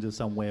back into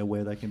somewhere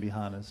where they can be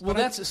harnessed? Well,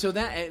 that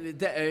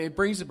it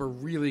brings up a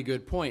really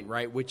good point,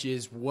 right? Which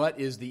is, what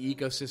is the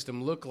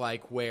ecosystem look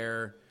like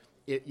where,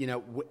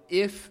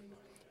 if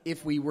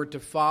we were to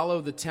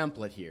follow the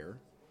template here,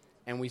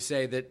 and we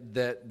say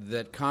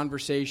that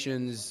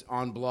conversations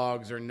on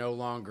blogs are no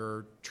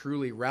longer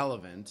truly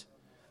relevant,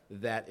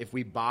 that if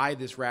we buy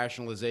this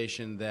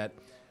rationalization that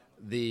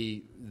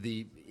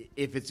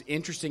if it's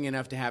interesting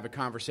enough to have a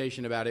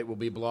conversation about it, will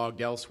be blogged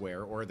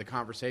elsewhere, or the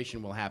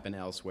conversation will happen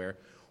elsewhere.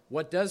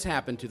 What does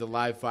happen to the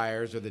live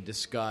fires or the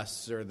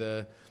discuss or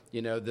the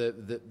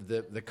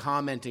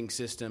commenting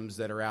systems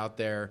that are out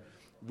there,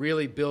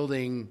 really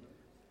building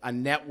a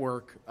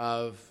network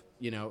of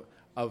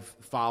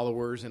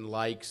followers and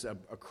likes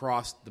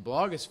across the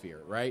blogosphere,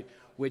 right?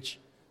 Which,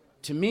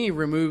 to me,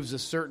 removes a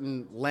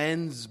certain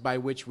lens by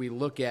which we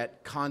look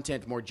at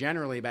content more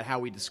generally about how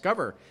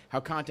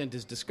content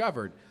is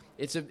discovered.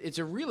 It's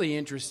a really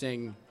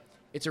interesting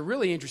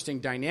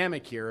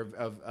dynamic here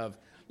of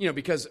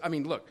because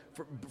look,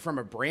 from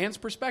a brand's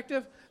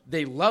perspective,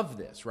 they love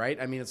this, right?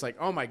 I mean, it's like,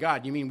 oh my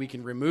God, you mean we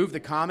can remove the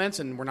comments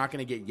and we're not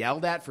going to get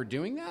yelled at for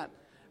doing that?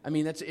 I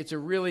mean,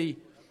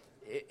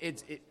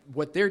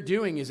 what they're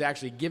doing is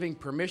actually giving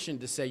permission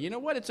to say, you know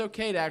what, it's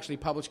okay to actually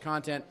publish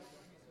content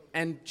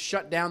and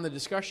shut down the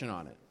discussion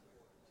on it.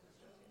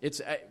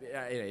 It's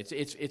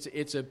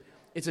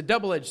a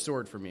double-edged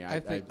sword for me. I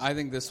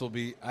think this will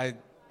be.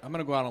 I'm going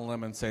to go out on a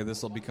limb and say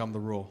this will become the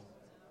rule.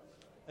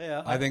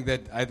 Yeah, I think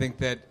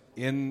that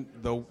in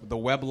the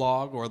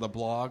weblog or the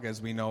blog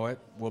as we know it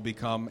will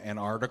become an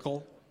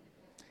article,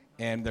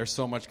 and there's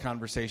so much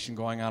conversation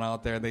going on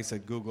out there. They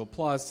said Google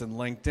Plus and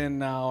LinkedIn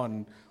now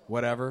and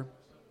whatever.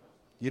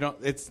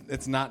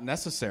 It's not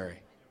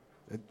necessary.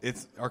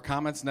 Are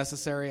comments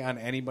necessary on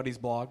anybody's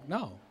blog?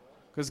 No,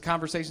 because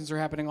conversations are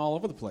happening all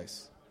over the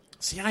place.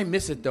 See, I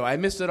miss it, though. I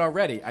missed it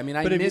already. I mean,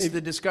 I miss the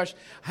discussion.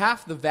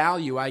 Half the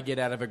value I get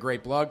out of a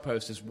great blog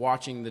post is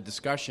watching the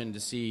discussion to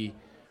see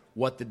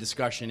what the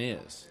discussion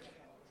is.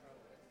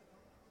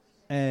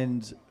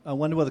 And I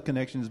wonder what the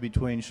connection is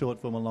between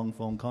short-form and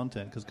long-form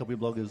content, because a couple of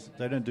bloggers,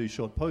 they don't do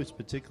short posts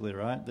particularly,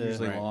 right? They're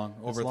usually long,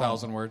 over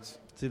 1,000 words.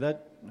 See,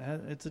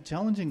 it's a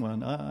challenging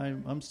one.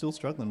 I'm still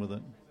struggling with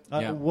it.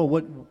 Yeah.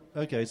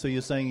 Okay, so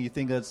you're saying you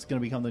think that's going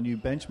to become the new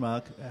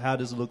benchmark. How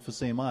does it look for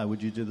CMI?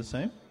 Would you do the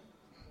same?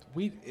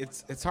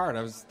 It's hard.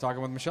 I was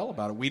talking with Michelle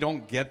about it. We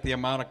don't get the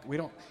amount of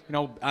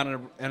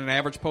on an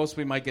average post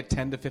we might get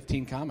 10 to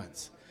 15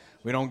 comments.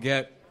 We don't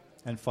get,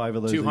 and 5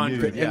 of those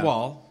 200.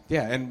 Are you.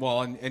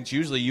 And it's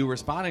usually you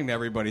responding to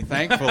everybody.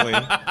 Thankfully,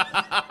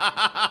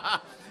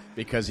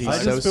 because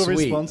he's so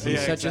sweet. He's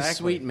such exactly. a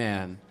sweet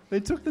man. They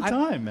took the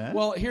time, man.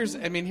 Well,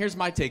 here's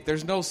my take.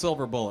 There's no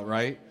silver bullet,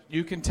 right?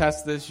 You can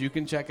test this. You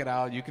can check it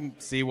out. You can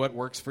see what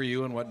works for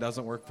you and what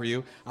doesn't work for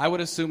you. I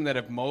would assume that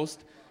if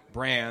most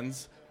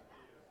brands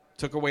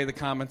took away the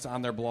comments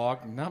on their blog,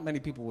 not many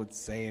people would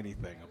say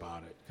anything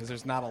about it because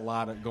there's not a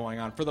lot going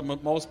on. For the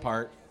most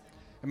part,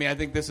 I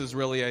think this is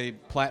really a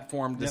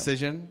platform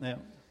decision. Yeah.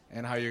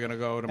 and how you're going to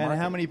go to market.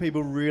 And how many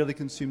people really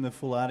consume the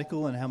full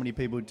article, and how many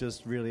people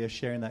just really are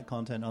sharing that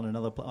content on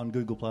on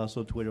Google Plus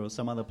or Twitter or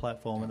some other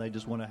platform, and they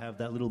just want to have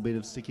that little bit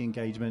of sticky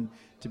engagement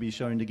to be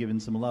shown to giving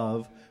some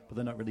love, but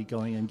they're not really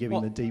going and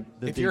giving the deep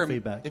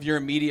feedback. If you're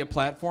a media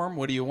platform,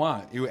 what do you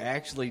want? You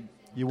actually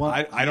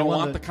I don't want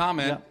want the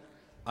comment. Yep.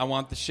 I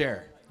want the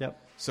share. Yep.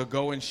 So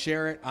go and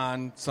share it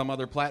on some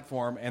other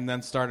platform and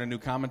then start a new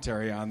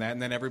commentary on that,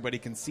 and then everybody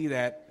can see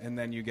that, and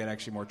then you get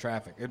actually more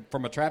traffic.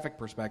 From a traffic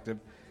perspective,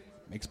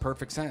 makes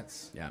perfect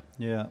sense.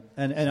 Yeah.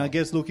 And I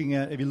guess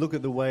if you look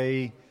at the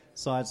way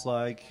sites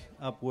like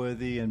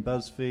Upworthy and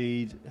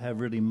BuzzFeed have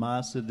really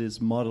mastered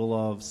this model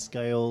of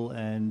scale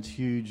and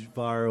huge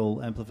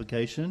viral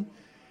amplification,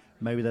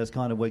 maybe that's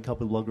kind of where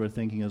Couple Blogger are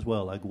thinking as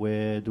well. Like,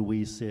 where do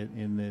we sit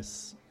in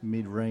this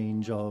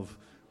mid-range of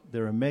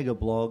they're a mega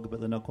blog,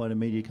 but they're not quite a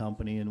media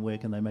company, and where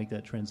can they make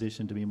that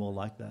transition to be more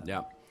like that?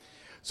 Yeah.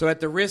 So at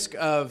the risk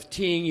of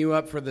teeing you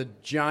up for the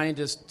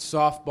giantest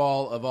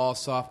softball of all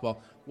softball,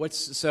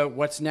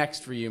 what's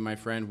next for you, my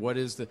friend? What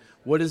is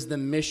the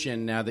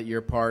mission now that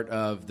you're part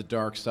of the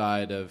dark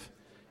side of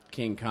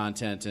King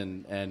Content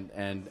and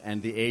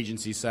the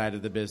agency side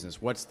of the business?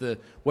 What's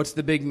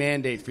the big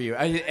mandate for you?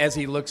 As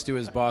he looks to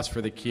his boss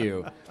for the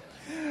cue.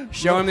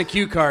 Show him the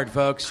cue card,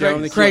 folks. Show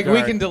him the cue card.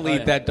 We can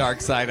delete that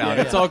dark side out.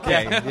 It's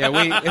okay.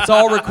 It's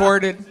all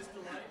recorded.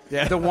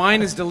 Yeah. The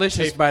wine is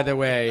delicious, by the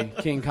way,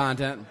 King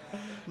Content.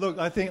 Look,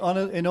 I think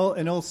in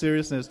all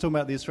seriousness, talking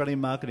about the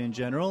Australian market in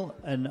general,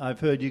 and I've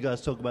heard you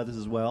guys talk about this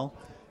as well,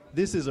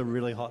 this is a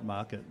really hot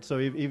market. So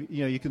if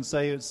you can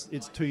say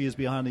it's 2 years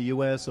behind the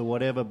US or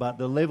whatever, but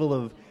the level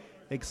of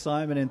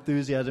excitement,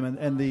 enthusiasm,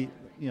 and the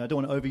I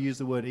don't want to overuse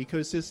the word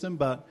ecosystem,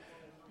 but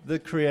the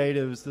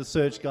creatives, the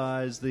search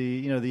guys,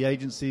 the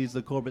agencies,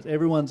 the corporates,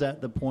 everyone's at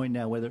the point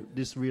now where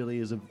this really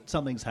is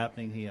something's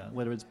happening here,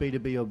 whether it's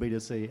B2B or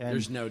B2C. And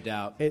there's no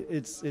doubt.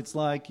 It's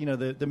like,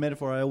 the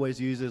metaphor I always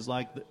use is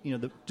like,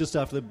 just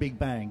after the Big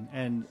Bang,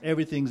 and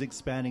everything's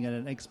expanding at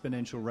an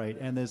exponential rate,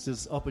 and there's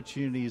just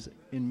opportunities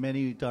in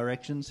many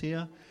directions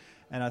here.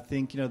 And I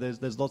think,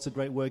 there's lots of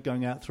great work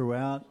going out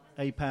throughout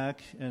APAC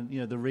and,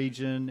 the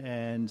region,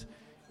 and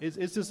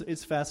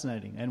it's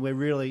fascinating, and we're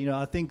really,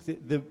 I think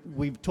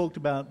we've talked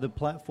about the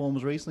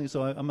platforms recently,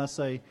 so I must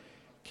say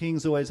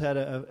King's always had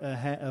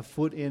a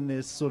foot in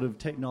this sort of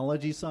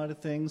technology side of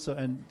things,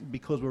 and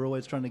because we're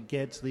always trying to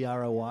get to the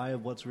ROI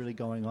of what's really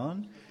going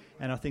on,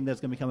 and I think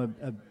that's going to become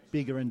a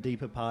bigger and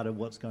deeper part of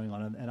what's going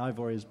on, and I've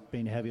always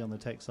been heavy on the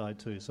tech side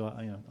too, so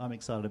I'm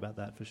excited about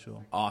that for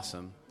sure.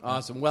 Awesome.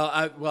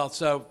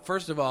 So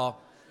first of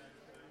all,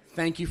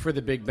 thank you for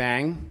the Big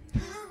Bang.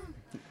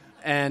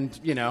 And,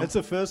 it's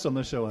a first on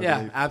the show, I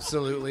believe.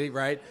 Absolutely,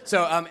 right.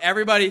 So,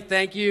 everybody,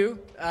 thank you.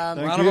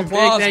 Round of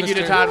applause, thank you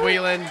to Todd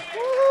Whelan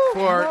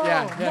for,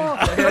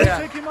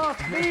 Take him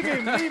off. Leave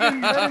him. Let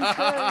him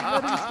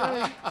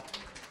stay.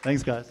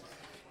 Thanks, guys.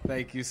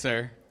 Thank you,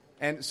 sir.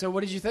 And so what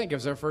did you think? It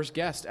was our first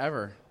guest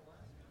ever.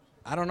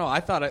 I don't know.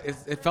 I thought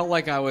it felt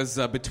like I was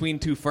between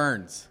two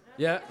ferns.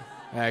 Yeah.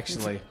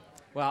 Actually.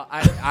 Well,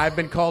 I've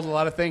been called a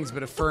lot of things,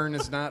 but a fern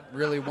is not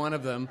really one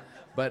of them.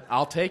 But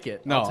I'll take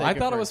it. No, I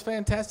thought it was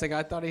fantastic.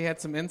 I thought he had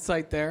some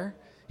insight there.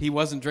 He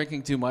wasn't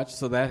drinking too much,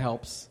 so that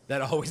helps.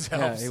 That always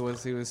helps. Yeah,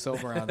 he was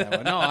sober on that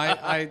one. No,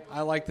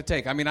 I like the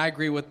take. I mean, I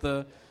agree with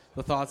the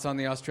thoughts on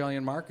the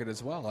Australian market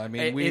as well. I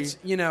mean, it's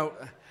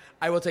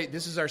I will tell you,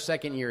 this is our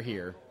second year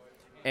here,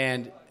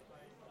 and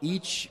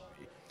it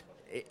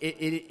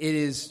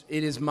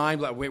is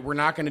mind blowing. We're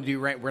not going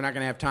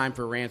to have time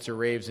for rants or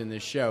raves in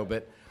this show,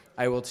 but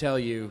I will tell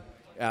you,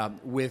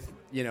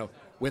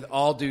 with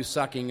all due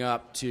sucking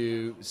up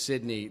to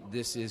Sydney,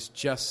 this is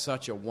just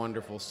such a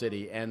wonderful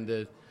city,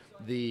 and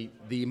the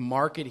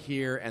market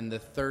here and the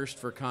thirst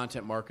for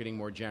content marketing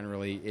more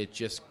generally, it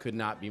just could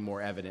not be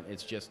more evident.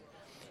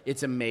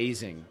 It's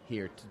amazing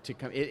here to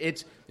come.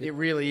 It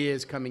really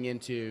is coming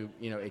into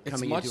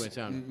into its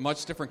own.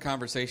 Much different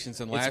conversations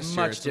than last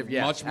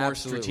year. Much more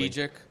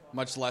strategic,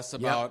 much less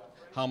about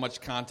how much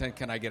content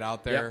can I get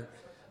out there. Yep.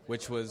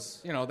 Which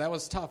was, that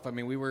was tough. I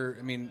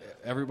mean,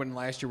 everyone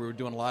last year we were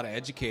doing a lot of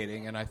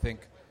educating, and I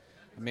think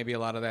maybe a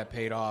lot of that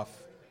paid off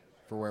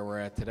for where we're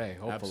at today,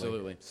 hopefully.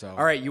 Absolutely. So,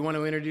 all right, you want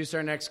to introduce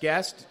our next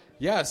guest?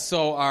 Yeah,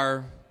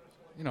 so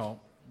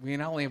we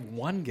not only have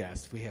one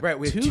guest, we have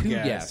two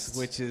guests,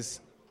 which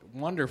is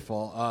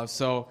wonderful.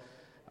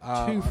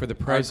 Two for the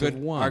price of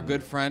one. Our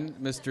good friend,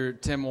 Mr.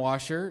 Tim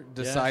Washer,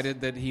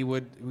 decided that he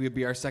would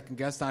be our second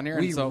guest on here.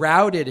 We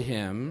routed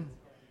him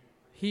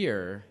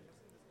here.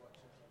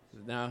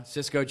 No,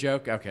 Cisco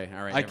joke. Okay,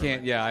 all right. I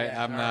can't. Mind.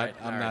 Yeah, I'm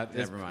not.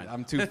 Never mind.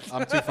 I'm too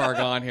far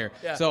gone here.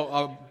 Yeah. So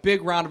a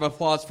big round of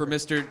applause for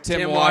Mr.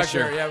 Tim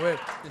Washer. Yeah.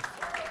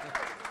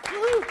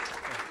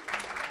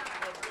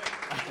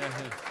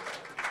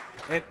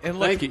 And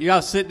thank you. You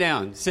gotta sit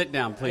down. Sit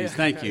down, please. Yeah.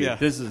 Thank you. Yeah.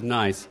 This is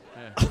nice.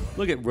 Yeah.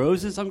 Look at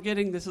roses I'm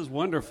getting. This is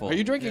wonderful. Are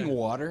you drinking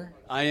water?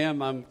 I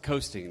am. I'm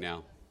coasting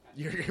now.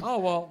 Oh,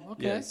 well,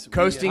 okay. Yes.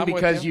 Coasting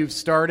because you've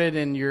started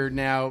and you're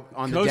now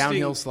on the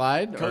downhill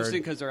slide?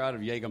 Coasting because they're out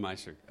of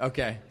Jägermeister.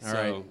 Okay, all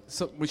right.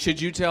 So why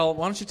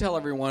don't you tell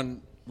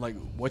everyone like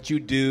what you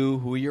do,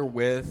 who you're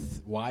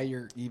with, why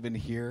you're even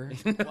here,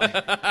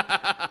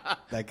 that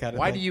kind of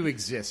Why thing? do you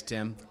exist,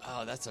 Tim?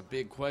 Oh, that's a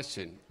big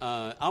question.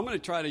 I'm going to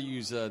try to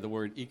use the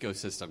word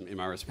ecosystem in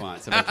my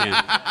response if I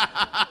can.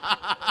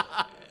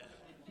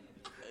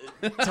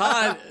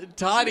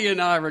 Toddy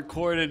and I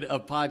recorded a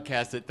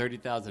podcast at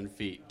 30,000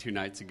 feet 2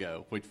 nights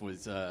ago, which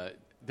was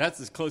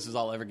that's as close as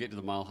I'll ever get to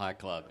the Mile High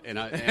Club. And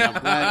I'm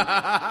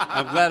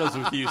glad it was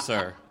with you,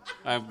 sir.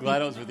 I'm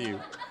glad it was with you.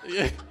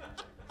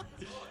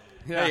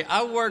 Hey,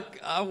 I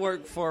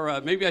work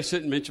for, maybe I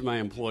shouldn't mention my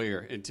employer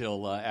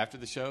until after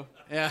the show.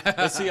 Yeah.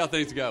 Let's see how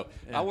things go.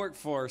 Yeah. I work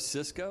for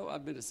Cisco.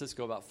 I've been at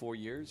Cisco about 4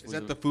 years. Is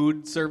that the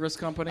food service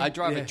company? I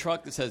drive a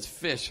truck that says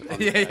fish on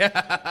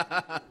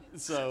it.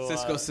 So,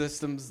 Cisco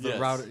Systems, the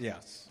router.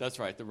 Yes. That's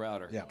right, the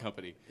router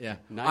company. Yeah.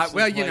 Nicely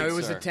Well, played, it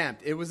was sir.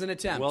 attempt. It was an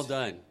attempt. Well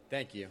done.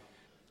 Thank you.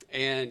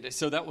 And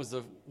so that was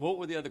what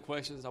were the other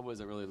questions? I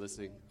wasn't really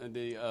listening. And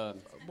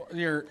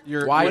You're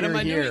Why what you're am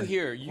I here. doing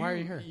here? Why are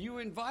you here? You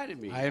invited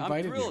me. I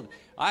invited I'm thrilled.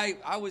 you.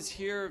 I was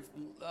here.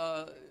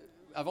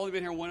 I've only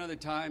been here one other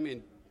time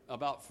in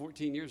about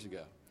 14 years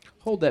ago.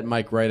 Hold that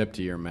mic right up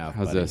to your mouth.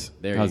 How's buddy. this?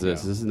 There How's you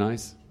this? go. Is this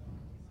nice?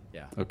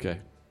 Yeah. Okay.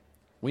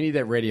 We need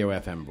that radio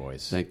FM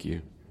voice. Thank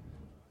you.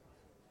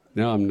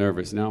 Now I'm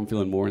nervous. Now I'm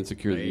feeling more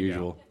insecure than There you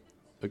usual.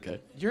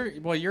 Okay.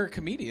 You're a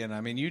comedian. I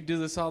mean, you do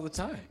this all the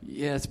time.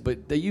 Yes,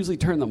 but they usually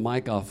turn the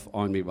mic off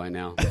on me by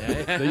now.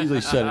 They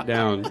usually shut it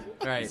down.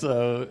 Right.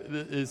 So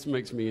this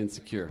makes me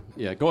insecure.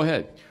 Yeah, go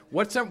ahead.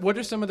 What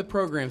are some of the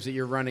programs that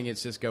you're running at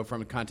Cisco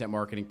from a content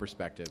marketing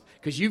perspective?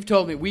 Because you've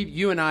told me,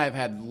 you and I have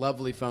had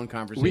lovely phone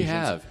conversations We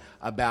have.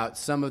 about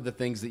some of the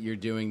things that you're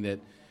doing that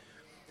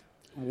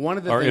one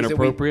of the Are things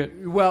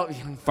inappropriate? That well,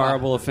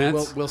 Fireable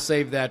offense? We'll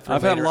save that for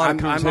I've later. had a lot of I'm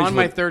conversations on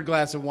my with- third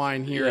glass of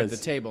wine here at the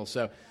Yes. table,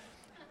 so.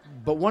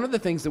 But one of the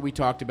things that we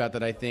talked about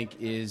that I think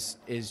is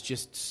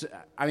just,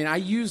 I mean, I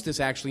use this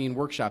actually in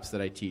workshops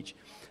that I teach.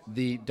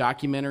 The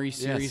documentary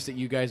series Yes. that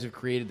you guys have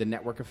created, the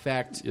network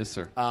effect. Yes,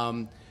 sir.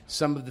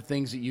 Some of the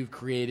things that you've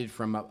created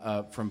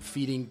from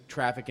feeding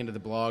traffic into the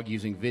blog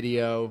using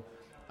video,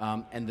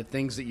 and the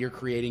things that you're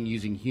creating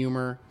using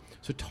humor.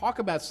 So talk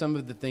about some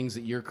of the things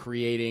that you're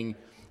creating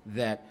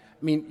that,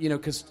 I mean,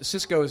 because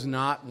Cisco is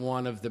not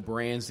one of the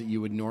brands that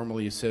you would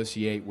normally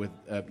associate with,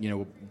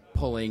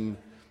 pulling,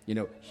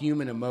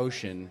 human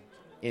emotion.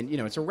 And,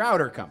 it's a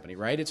router company,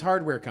 right? It's a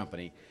hardware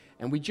company.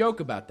 And we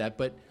joke about that,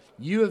 but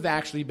you have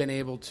actually been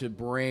able to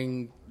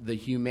bring the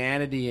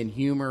humanity and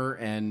humor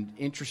and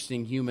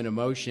interesting human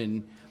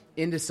emotion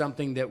into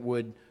something that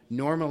would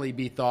normally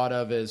be thought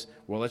of as,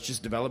 well, let's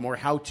just develop more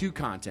how-to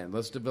content.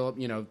 Let's develop,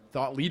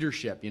 thought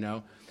leadership,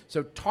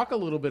 So talk a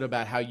little bit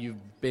about how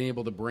you've been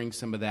able to bring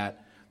some of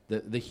that,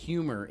 the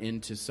humor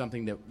into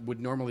something that would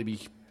normally be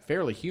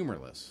fairly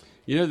humorless.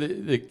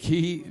 The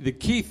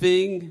key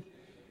thing,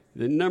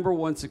 the number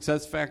one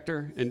success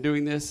factor in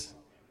doing this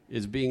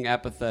is being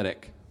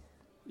apathetic.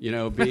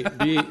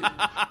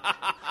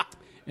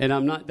 And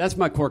I'm not. That's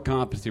my core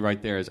competency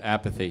right there is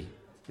apathy,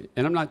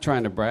 and I'm not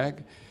trying to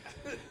brag,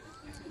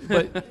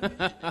 but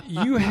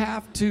you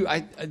have to.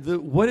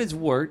 What has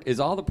worked is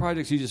all the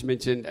projects you just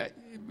mentioned.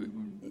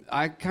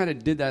 I kind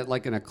of did that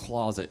like in a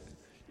closet,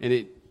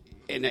 and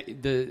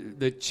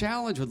the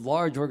challenge with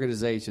large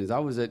organizations. I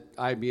was at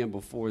IBM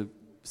before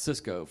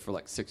Cisco for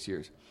like 6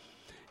 years,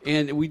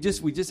 and we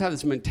just have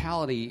this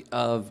mentality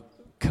of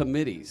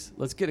committees.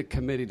 Let's get a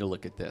committee to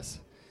look at this.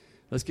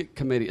 Let's get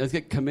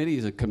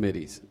committees of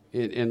committees,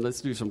 and let's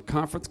do some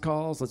conference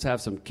calls. Let's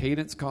have some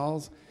cadence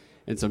calls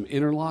and some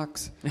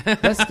interlocks.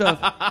 That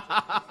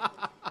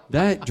stuff,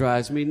 that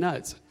drives me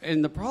nuts.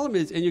 And the problem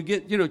is, and you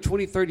get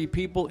 20, 30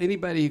 people,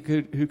 anybody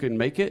who can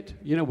make it.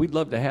 We'd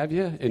love to have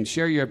you and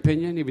share your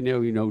opinion, even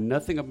though you know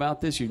nothing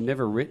about this. You've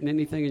never written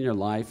anything in your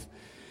life.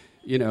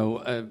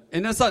 And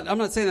that's not. I'm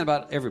not saying that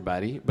about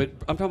everybody, but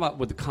I'm talking about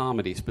with the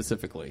comedy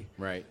specifically.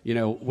 Right.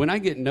 When I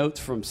get notes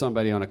from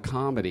somebody on a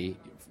comedy,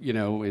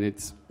 and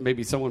it's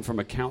maybe someone from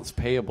accounts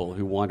payable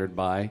who wandered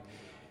by,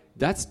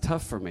 that's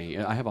tough for me.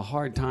 I have a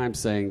hard time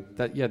saying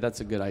that. Yeah,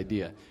 that's a good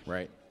idea.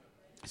 Right.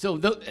 So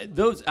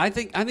those, I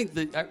think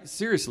that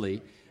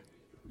seriously,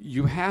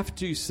 you have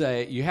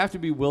to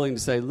be willing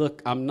to say,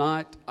 look,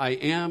 I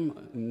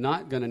am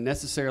not going to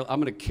necessarily. I'm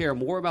going to care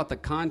more about the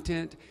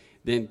content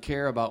than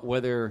care about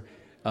whether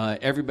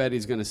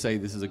everybody's going to say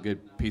this is a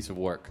good piece of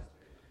work.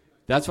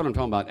 That's what I'm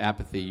talking about,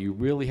 apathy. You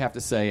really have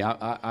to say,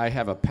 I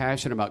have a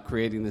passion about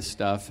creating this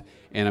stuff,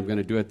 and I'm going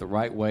to do it the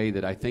right way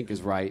that I think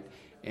is right,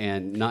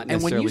 and not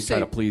necessarily try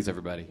to please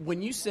everybody.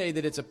 When you say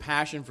that it's a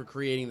passion for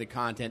creating the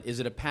content, is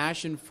it a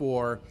passion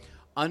for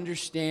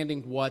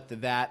understanding what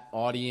that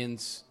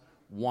audience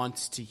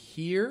wants to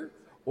hear,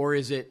 or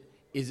is it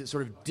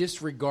sort of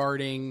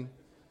disregarding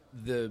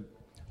the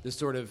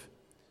sort of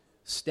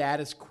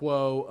status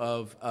quo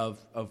of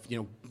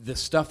the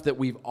stuff that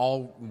we've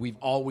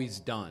always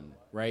done,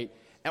 right?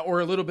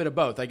 Or a little bit of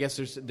both. I guess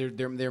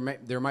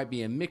there might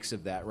be a mix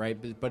of that, right?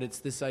 But it's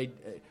this idea.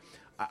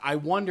 I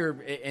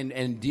wonder, and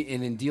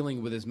in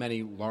dealing with as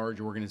many large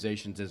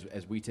organizations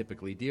as we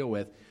typically deal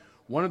with,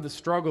 one of the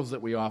struggles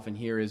that we often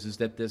hear is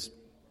that this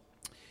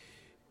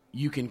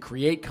you can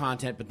create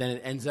content, but then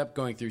it ends up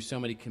going through so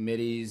many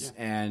committees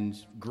and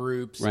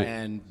groups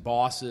and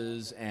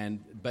bosses,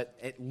 but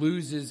it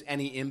loses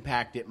any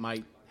impact it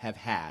might have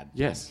had.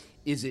 Yes.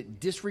 Is it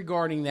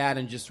disregarding that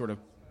and just sort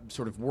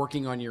of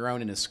working on your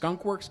own in a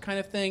skunkworks kind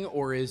of thing,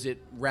 or is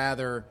it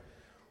rather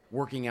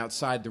working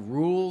outside the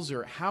rules,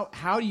 or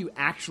how do you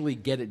actually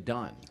get it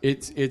done?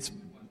 It's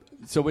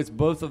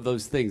both of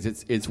those things.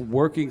 It's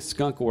working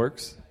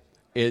skunkworks.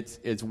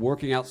 It's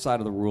working outside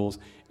of the rules.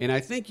 And I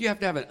think you have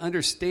to have an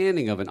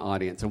understanding of an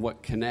audience and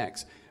what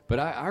connects. But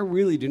I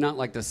really do not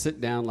like to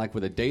sit down like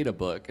with a data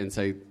book and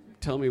say,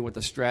 tell me what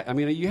the I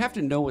mean, you have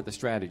to know what the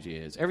strategy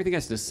is. Everything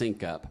has to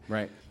sync up.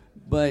 Right.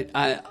 But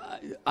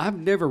I've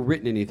never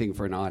written anything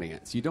for an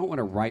audience. You don't want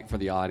to write for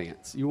the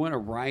audience. You want to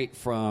write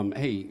from,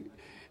 hey,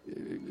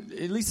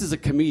 at least as a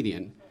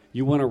comedian,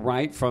 you want to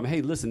write from,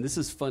 hey, listen, this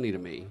is funny to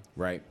me.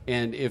 Right.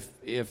 And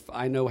if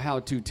I know how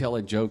to tell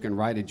a joke and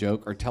write a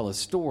joke or tell a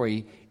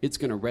story, it's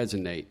going to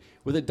resonate.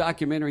 With a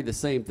documentary, the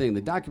same thing.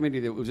 The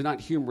documentary, it was not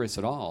humorous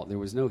at all. There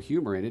was no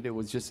humor in it. It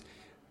was just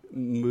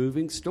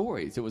moving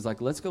stories. It was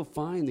like, let's go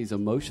find these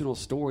emotional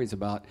stories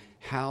about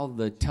how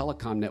the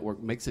telecom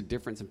network makes a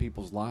difference in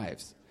people's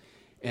lives.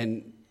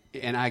 And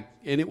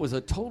it was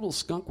a total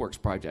skunkworks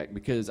project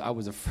because I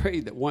was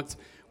afraid that once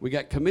we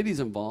got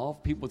committees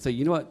involved, people would say,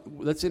 you know what,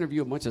 let's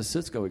interview a bunch of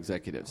Cisco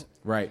executives.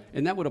 Right.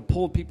 And that would have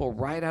pulled people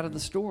right out of the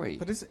story.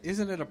 But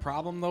isn't it a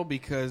problem, though,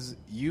 because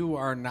you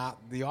are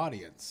not the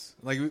audience?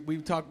 Like, we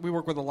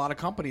work with a lot of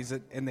companies,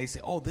 and they say,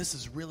 oh, this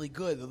is really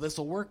good, this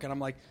will work. And I'm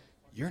like,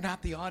 you're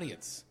not the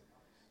audience.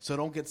 So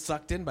don't get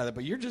sucked in by that.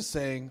 But you're just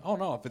saying, oh,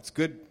 no, if it's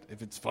good,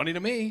 if it's funny to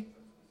me.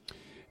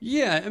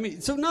 Yeah, I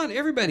mean, so not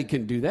everybody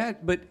can do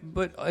that, but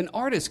an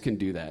artist can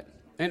do that.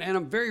 And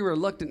I'm very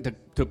reluctant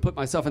to put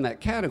myself in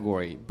that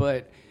category,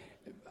 but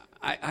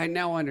I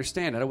now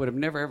understand it. I would have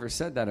never, ever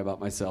said that about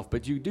myself.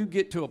 But you do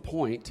get to a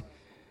point,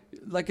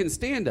 like in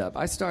stand-up.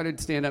 I started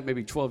stand-up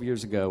maybe 12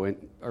 years ago,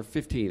 or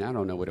 15, I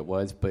don't know what it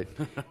was, but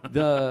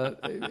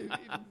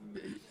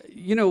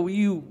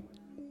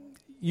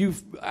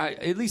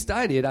at least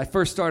I did. I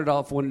first started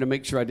off wanting to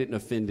make sure I didn't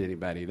offend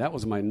anybody. That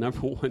was my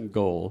number one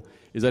goal.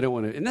 Is I don't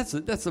want to, and that's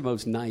the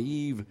most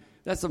naive.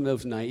 That's the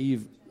most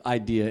naive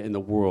idea in the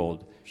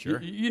world. Sure,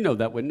 you know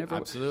that would never.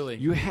 Absolutely.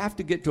 You have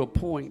to get to a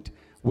point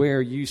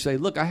where you say,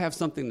 "Look, I have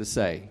something to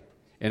say,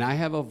 and I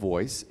have a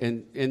voice,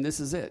 and this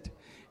is it."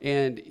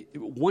 And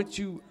once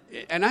you,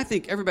 and I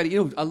think everybody,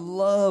 I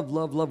love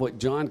what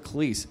John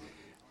Cleese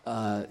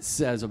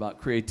says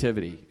about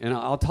creativity, and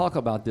I'll talk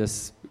about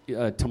this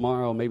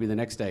tomorrow, maybe the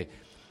next day.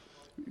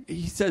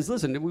 He says,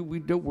 listen,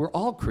 we're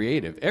all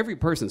creative. Every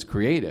person's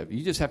creative.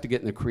 You just have to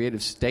get in the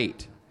creative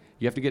state.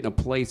 You have to get in a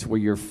place where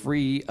you're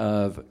free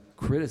of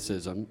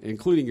criticism,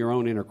 including your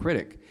own inner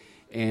critic,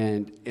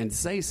 and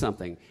say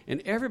something.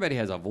 And everybody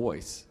has a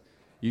voice.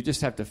 You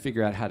just have to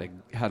figure out how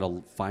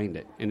to find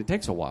it, and it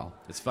takes a while.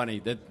 It's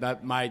funny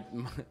that my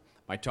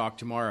talk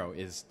tomorrow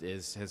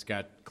has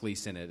got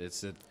Cleese in it.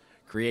 It's that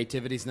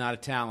creativity's not a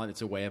talent;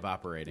 it's a way of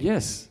operating.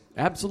 Yes,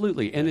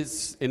 absolutely, and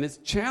it's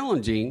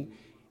challenging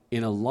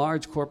in a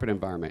large corporate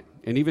environment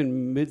and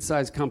even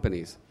mid-sized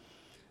companies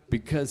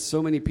because so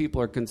many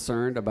people are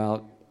concerned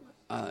about,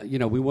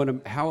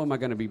 how am I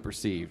going to be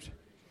perceived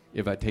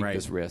if I take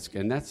this risk?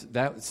 And that's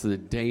the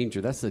danger.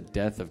 That's the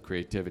death of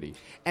creativity.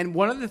 And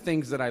one of the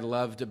things that I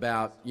loved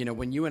about,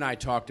 when you and I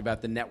talked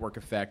about the network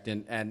effect,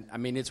 and I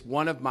mean, it's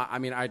one of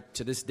my,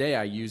 to this day,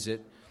 I use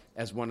it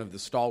as one of the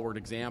stalwart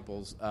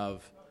examples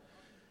of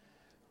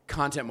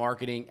content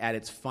marketing at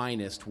its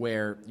finest,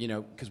 where,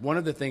 because one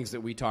of the things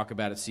that we talk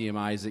about at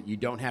CMI is that you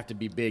don't have to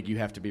be big, you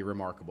have to be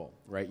remarkable,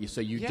 right?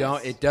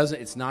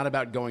 It's not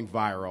about going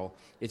viral,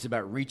 it's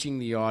about reaching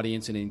the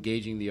audience and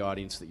engaging the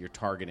audience that you're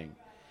targeting.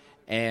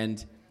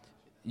 And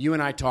you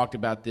and I talked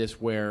about this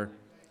where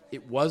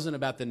it wasn't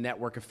about the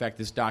network effect,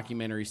 this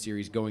documentary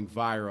series going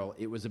viral,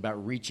 it was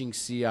about reaching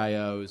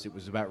CIOs, it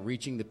was about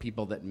reaching the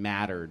people that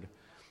mattered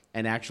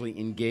and actually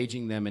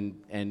engaging them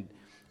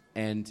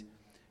and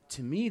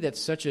to me, that's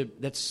such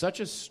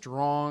a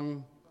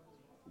strong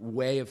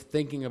way of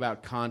thinking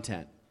about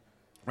content,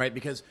 right?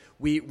 Because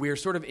we're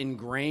sort of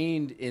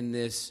ingrained in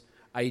this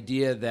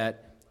idea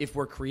that if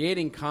we're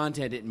creating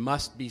content, it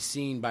must be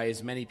seen by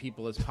as many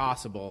people as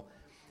possible.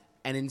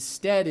 And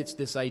instead, it's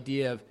this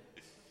idea of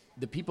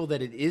the people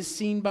that it is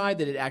seen by,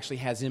 that it actually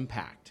has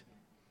impact.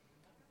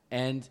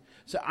 And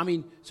so,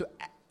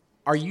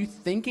 are you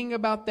thinking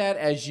about that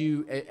as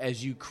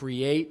you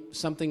create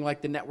something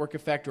like the network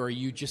effect, or are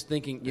you just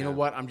thinking, you know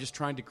what, I'm just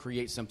trying to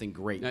create something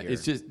great here?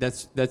 It's just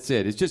that's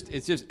it.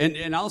 It's just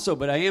and also,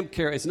 but I am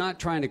careful. It's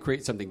not trying to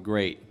create something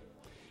great.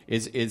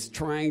 It's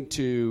trying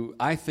to.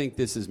 I think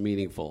this is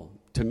meaningful.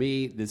 To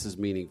me, this is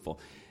meaningful.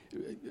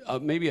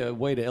 Maybe a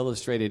way to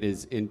illustrate it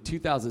is in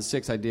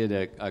 2006, I did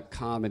a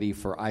comedy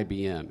for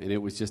IBM, and it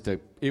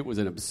was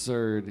an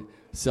absurd,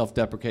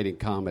 self-deprecating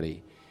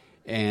comedy,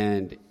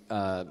 and.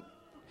 A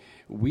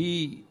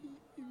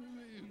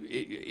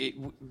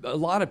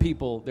lot of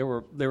people, there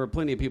were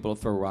plenty of people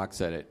to throw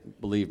rocks at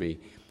it, believe me.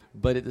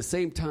 But at the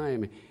same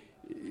time,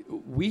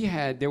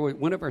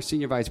 one of our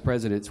senior vice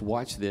presidents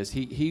watched this.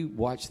 He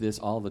watched this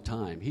all the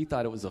time. He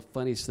thought it was the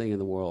funniest thing in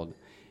the world.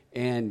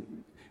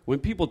 And when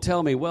people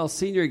tell me, well,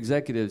 senior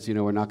executives,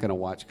 are not going to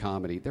watch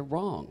comedy, they're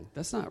wrong.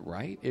 That's not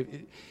right.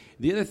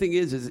 The other thing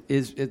is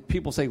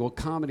people say, well,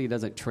 comedy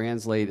doesn't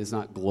translate. It's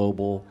not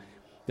global.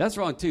 That's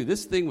wrong, too.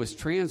 This thing was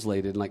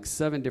translated in like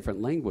 7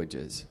 different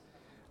languages.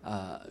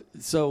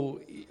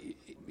 So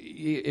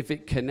if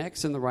it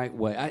connects in the right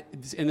way,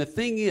 and the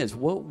thing is,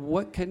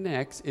 what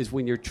connects is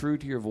when you're true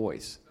to your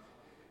voice.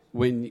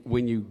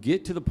 When you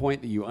get to the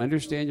point that you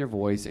understand your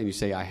voice and you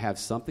say, I have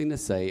something to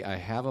say, I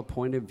have a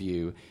point of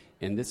view,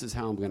 and this is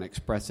how I'm going to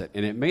express it.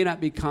 And it may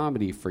not be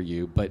comedy for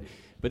you, but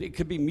it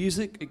could be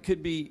music, it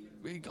could be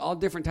all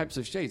different types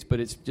of shades,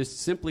 but it's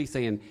just simply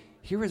saying,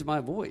 here is my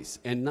voice.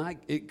 And not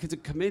because a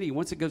committee,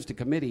 once it goes to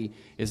committee,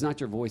 is not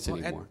your voice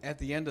anymore. At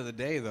the end of the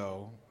day,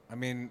 though, I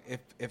mean,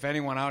 if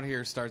anyone out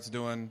here starts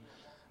doing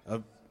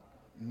a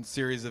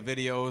series of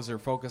videos or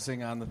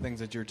focusing on the things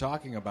that you're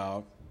talking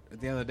about, at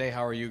the end of the day,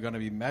 how are you going to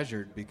be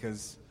measured?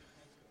 Because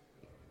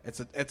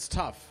it's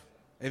tough.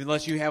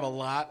 Unless you have a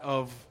lot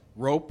of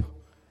rope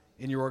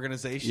in your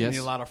organization, yes. You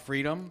need a lot of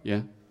freedom.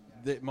 Yeah.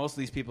 Most of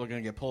these people are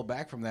going to get pulled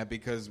back from that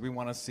because we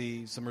want to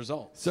see some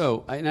results.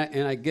 So, and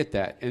I get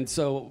that. And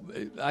so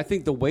I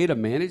think the way to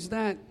manage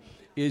that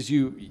is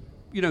you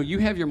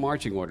have your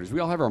marching orders. We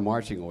all have our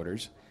marching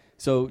orders.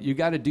 So you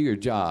got to do your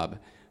job.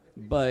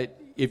 But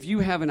if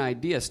you have an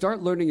idea,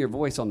 start learning your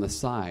voice on the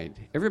side.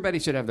 Everybody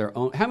should have their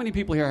own. How many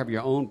people here have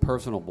your own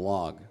personal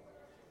blog?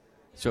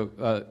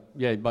 So,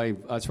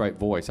 that's right,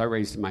 voice. I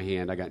raised my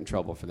hand. I got in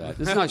trouble for that.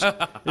 It's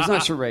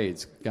not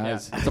charades,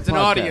 guys. Yeah. It's an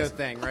audio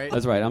thing, right?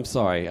 That's right. I'm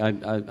sorry.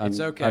 It's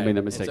okay. I made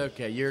a mistake. It's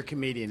okay. You're a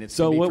comedian. It's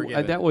so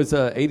forgiven. That was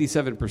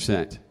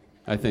 87%,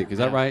 I think. Is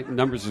that right?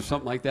 Numbers or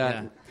something like that?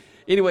 Yeah.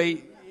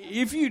 Anyway,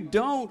 if you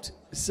don't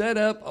set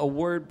up a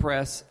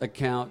WordPress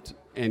account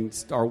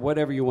or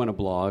whatever you want to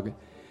blog,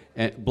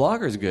 and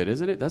Blogger's good,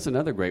 isn't it? That's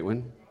another great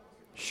one.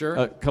 Sure.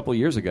 A couple of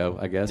years ago,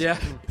 I guess. Yeah.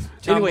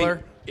 Anyway,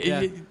 Tumblr.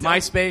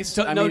 MySpace. It's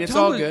Tumblr,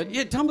 all good.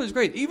 Yeah, Tumblr's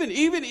great. Even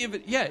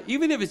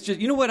if it's just,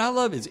 what I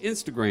love is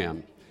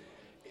Instagram,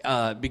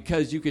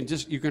 because you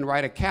can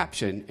write a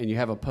caption and you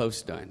have a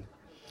post done.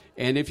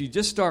 And if you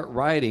just start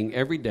writing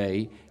every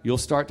day, you'll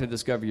start to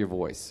discover your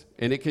voice.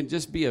 And it can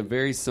just be a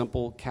very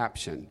simple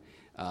caption.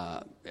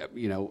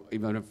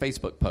 Even a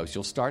Facebook post,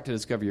 you'll start to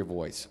discover your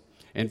voice.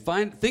 And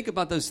think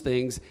about those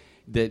things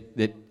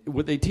that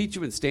what they teach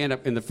you in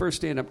stand-up, in the first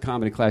stand-up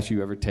comedy class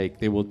you ever take,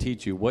 they will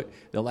teach you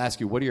they'll ask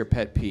you, what are your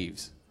pet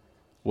peeves?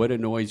 What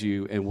annoys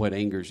you and what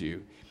angers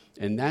you?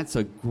 And that's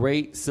a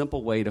great,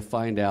 simple way to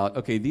find out,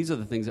 okay, these are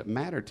the things that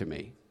matter to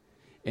me.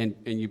 And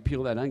you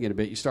peel that onion a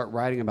bit, you start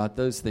writing about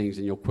those things,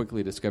 and you'll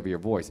quickly discover your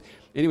voice.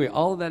 Anyway,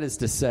 all of that is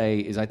to say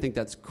is I think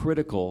that's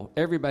critical.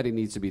 Everybody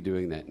needs to be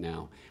doing that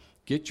now.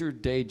 Get your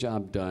day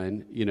job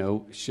done,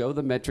 show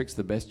the metrics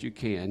the best you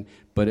can,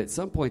 but at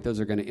some point those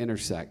are going to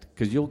intersect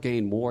because you'll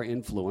gain more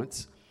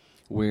influence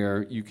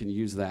where you can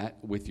use that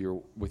with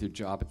your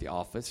job at the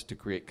office to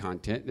create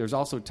content. There's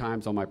also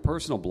times on my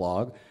personal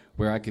blog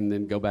where I can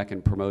then go back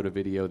and promote a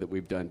video that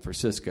we've done for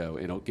Cisco,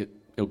 and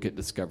it'll get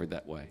discovered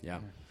that way. Yeah.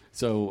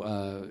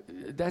 So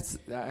that's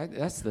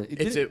the.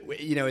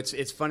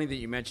 It's funny that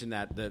you mentioned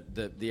that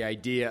the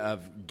idea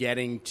of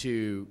getting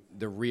to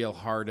the real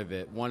heart of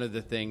it. One of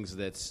the things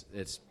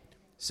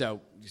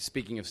so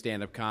speaking of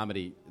stand-up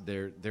comedy,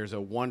 there's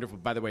a wonderful.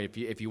 By the way,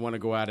 if you want to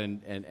go out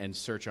and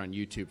search on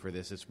YouTube for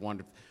this, it's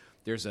wonderful.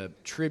 There's a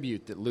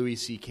tribute that Louis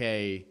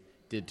C.K.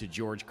 did to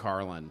George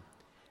Carlin,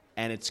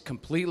 and it's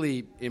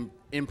completely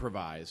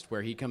improvised.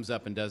 Where he comes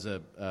up and does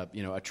a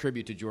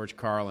tribute to George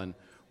Carlin,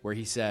 where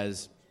he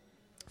says,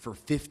 for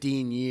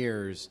 15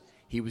 years,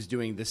 he was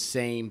doing the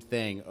same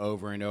thing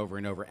over and over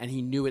and over, and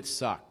he knew it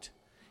sucked.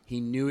 He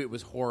knew it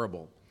was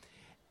horrible.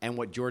 And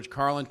what George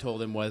Carlin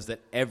told him was that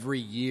every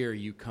year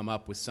you come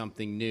up with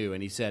something new.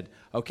 And he said,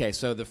 okay,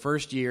 so the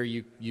first year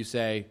you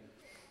say,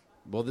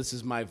 well, this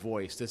is my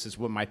voice. This is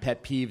what my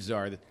pet peeves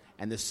are.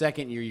 And the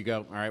second year you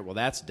go, all right, well,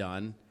 that's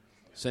done.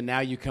 So now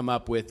you come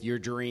up with your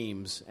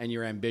dreams and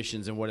your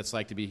ambitions and what it's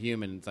like to be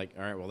human. It's like,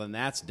 all right, well, then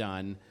that's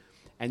done.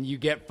 And you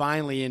get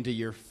finally into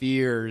your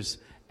fears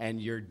and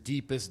your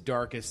deepest,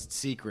 darkest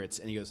secrets.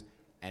 And he goes,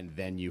 and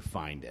then you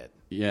find it.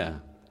 Yeah,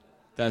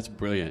 that's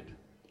brilliant.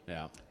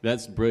 Yeah,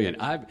 that's brilliant.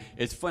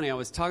 It's funny. I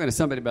was talking to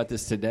somebody about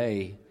this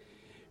today.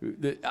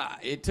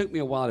 It took me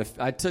a while.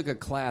 I took a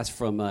class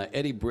from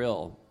Eddie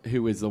Brill,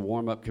 who is the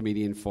warm-up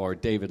comedian for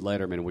David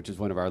Letterman, which is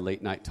one of our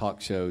late-night talk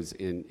shows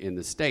in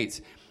the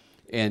States.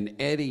 And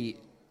Eddie,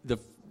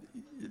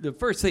 the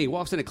first thing, he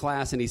walks into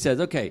class and he says,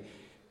 okay,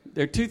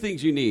 there are 2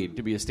 things you need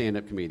to be a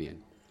stand-up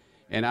comedian.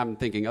 And I'm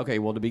thinking, okay,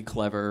 well, to be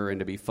clever and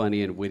to be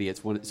funny and witty,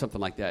 it's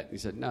something like that. And he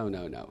said,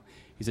 no.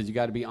 He said, you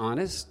got to be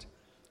honest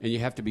and you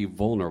have to be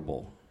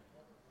vulnerable.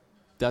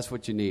 That's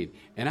what you need.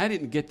 And I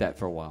didn't get that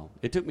for a while.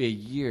 It took me a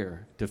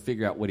year to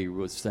figure out what he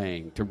was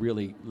saying, to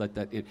really let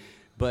that in.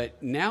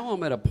 But now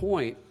I'm at a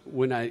point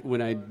when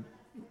I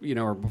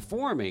are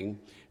performing,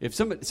 if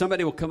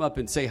somebody will come up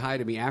and say hi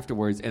to me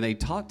afterwards, and they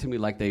talk to me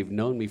like they've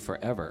known me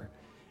forever.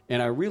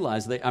 And I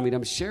realize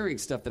I'm sharing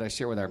stuff that I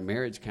share with our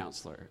marriage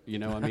counselor.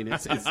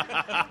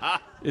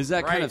 It's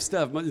that kind of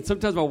stuff. And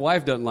sometimes my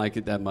wife doesn't like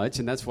it that much,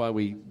 and that's why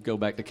we go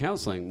back to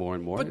counseling more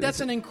and more. But that's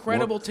an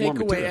incredible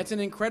takeaway. That's an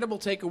incredible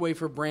takeaway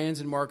for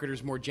brands and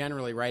marketers more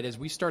generally, right? As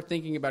we start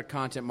thinking about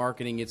content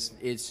marketing,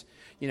 it's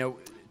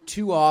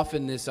too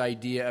often this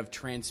idea of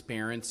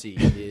transparency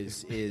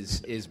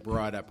is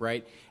brought up,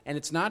 right? And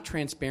it's not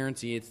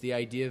transparency; it's the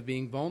idea of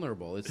being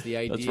vulnerable. It's the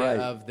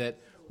idea of that.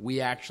 We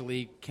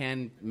actually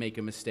can make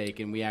a mistake,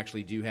 and we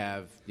actually do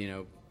have,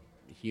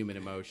 human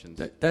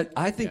emotions.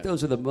 I think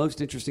those are the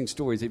most interesting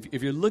stories.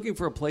 If you're looking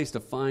for a place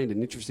to find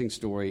an interesting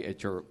story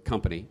at your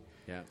company,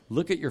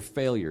 look at your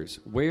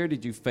failures. Where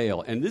did you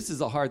fail? And this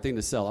is a hard thing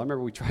to sell. I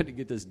remember we tried to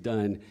get this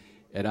done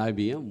at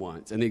IBM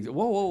once, and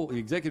the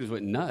executives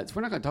went nuts.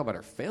 We're not going to talk about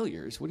our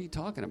failures. What are you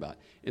talking about?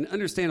 And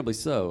understandably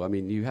so. I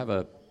mean, you have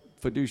a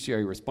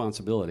fiduciary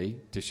responsibility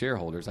to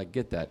shareholders. I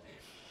get that.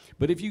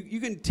 But if you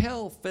can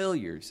tell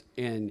failures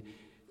and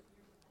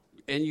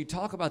you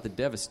talk about the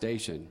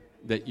devastation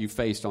that you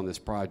faced on this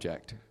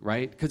project,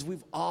 right? Because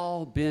we've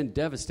all been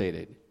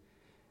devastated.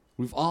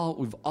 We've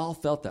all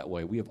felt that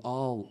way. We have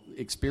all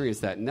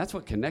experienced that, and that's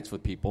what connects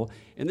with people.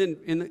 And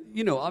then,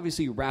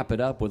 obviously you wrap it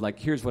up with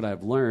here's what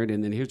I've learned,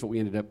 and then here's what we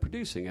ended up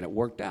producing, and it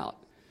worked out.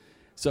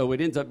 So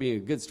it ends up being a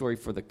good story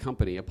for the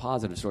company, a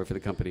positive story for the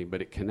company,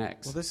 but it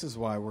connects. Well, this is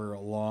why we're a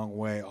long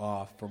way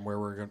off from where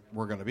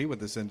we're going to be with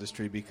this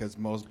industry, because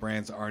most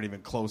brands aren't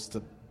even close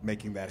to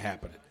making that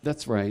happen.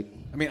 That's right.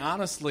 I mean,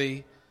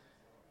 honestly,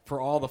 for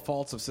all the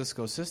faults of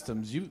Cisco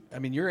Systems,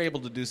 you're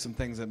able to do some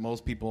things that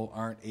most people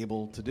aren't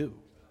able to do.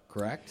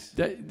 Correct?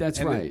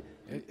 That's right.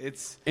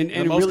 It's and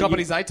most really,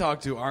 companies I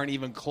talk to aren't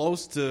even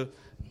close to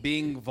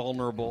being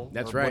vulnerable.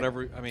 That's or right.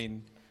 Whatever. I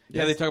mean.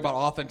 Yeah, they talk about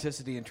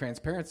authenticity and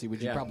transparency,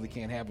 which you probably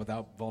can't have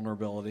without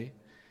vulnerability,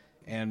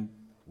 and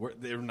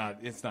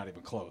it's not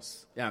even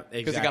close. Yeah, exactly.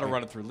 Because you got to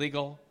run it through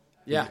legal.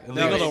 Yeah,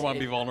 legal don't want to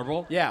be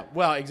vulnerable. Yeah,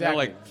 well,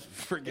 exactly. They're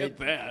forget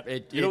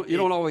that. You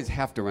don't always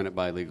have to run it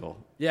by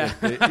legal. Yeah.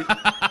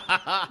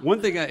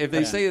 One thing, if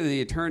they say the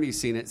attorney's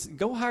seen it,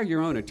 go hire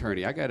your own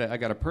attorney. I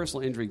got a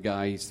personal injury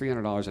guy. He's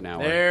 $300 an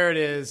hour. There it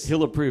is.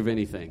 He'll approve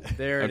anything.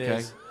 There it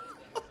is.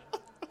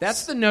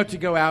 That's the note to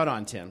go out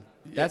on, Tim.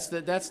 That's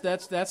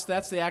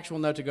the actual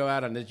note to go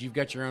out on. That you've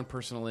got your own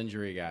personal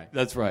injury guy.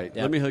 That's right.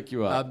 Let me hook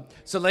you up.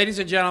 So, ladies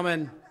and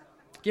gentlemen,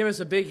 give us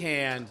a big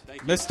hand,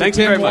 Mr.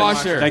 Tim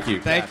Washer. Thank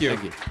you. Thank you.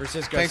 for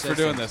Cisco Thanks for Systems.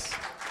 doing this.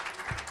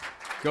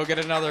 Go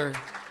get another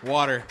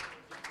water.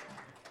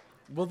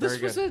 Well,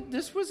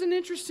 this was an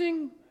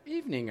interesting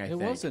evening. I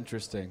think It was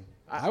interesting.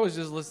 I was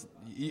just listening.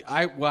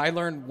 I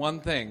learned one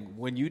thing.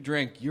 When you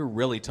drink, you're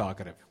really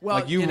talkative.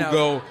 Well,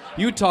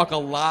 you talk a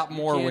lot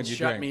more when you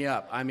shut drink. me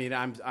up. I mean,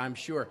 I'm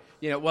sure.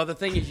 Well, the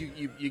thing is,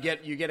 you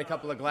get a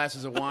couple of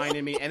glasses of wine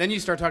in me, and then you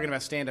start talking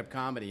about stand-up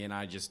comedy, and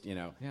I just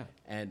and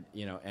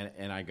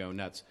I go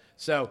nuts.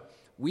 So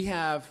we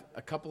have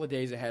a couple of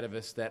days ahead of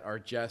us that are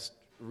just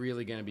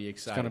really going to be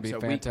exciting. It's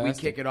going to be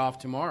fantastic. We kick it off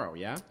tomorrow.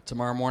 Yeah.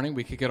 Tomorrow morning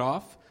we kick it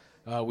off.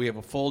 We have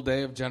a full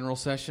day of general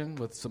session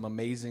with some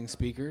amazing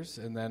speakers,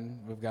 and then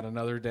we've got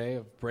another day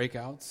of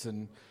breakouts,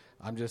 and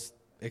I'm just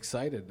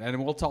excited.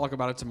 And we'll talk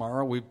about it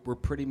tomorrow. We're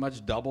pretty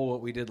much double what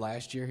we did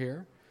last year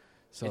here.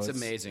 So it's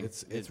amazing.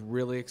 It's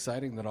really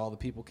exciting that all the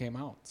people came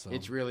out. So.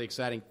 It's really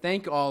exciting.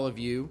 Thank all of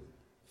you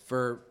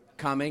for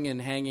coming and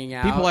hanging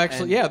out. People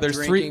actually, and there's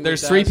drinking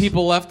there's with three us.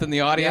 people left in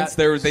the audience.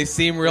 Yeah. They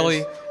seem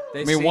really.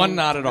 One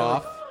nodded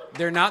off.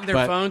 They're not in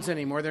their phones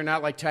anymore. They're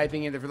not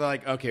typing in. They're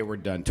like, okay, we're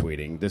done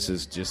tweeting. This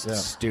is just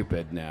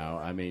stupid now.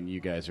 I mean, you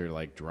guys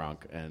are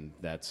drunk, and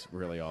that's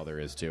really all there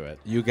is to it.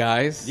 You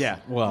guys? Yeah.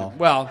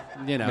 Well,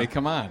 I mean,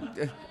 come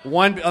on.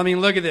 I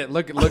mean, look at it.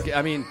 Look.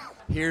 I mean,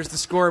 here's the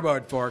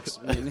scoreboard, folks.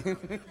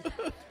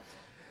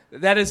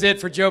 That is it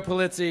for Joe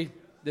Polizzi.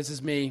 This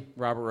is me,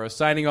 Robert Rose,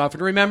 signing off.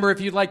 And remember, if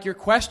you'd like your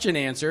question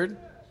answered,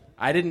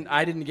 I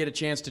didn't get a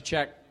chance to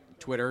check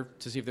Twitter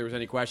to see if there was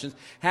any questions.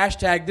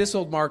 Hashtag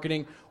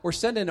ThisOldMarketing, or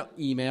send an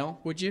email,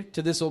 would you,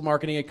 to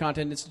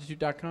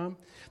thisoldmarketing@contentinstitute.com.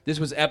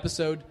 This was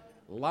episode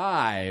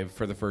live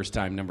for the first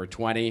time, number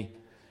 20.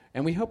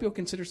 And we hope you'll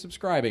consider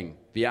subscribing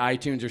via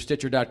iTunes or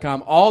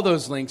Stitcher.com. All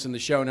those links in the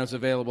show notes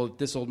available at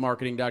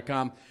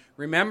thisoldmarketing.com.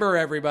 Remember,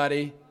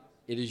 everybody,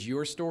 it is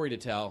your story to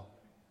tell.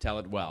 Tell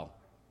it well.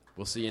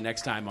 We'll see you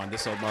next time on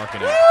This Old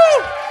Marketing.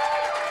 Woo!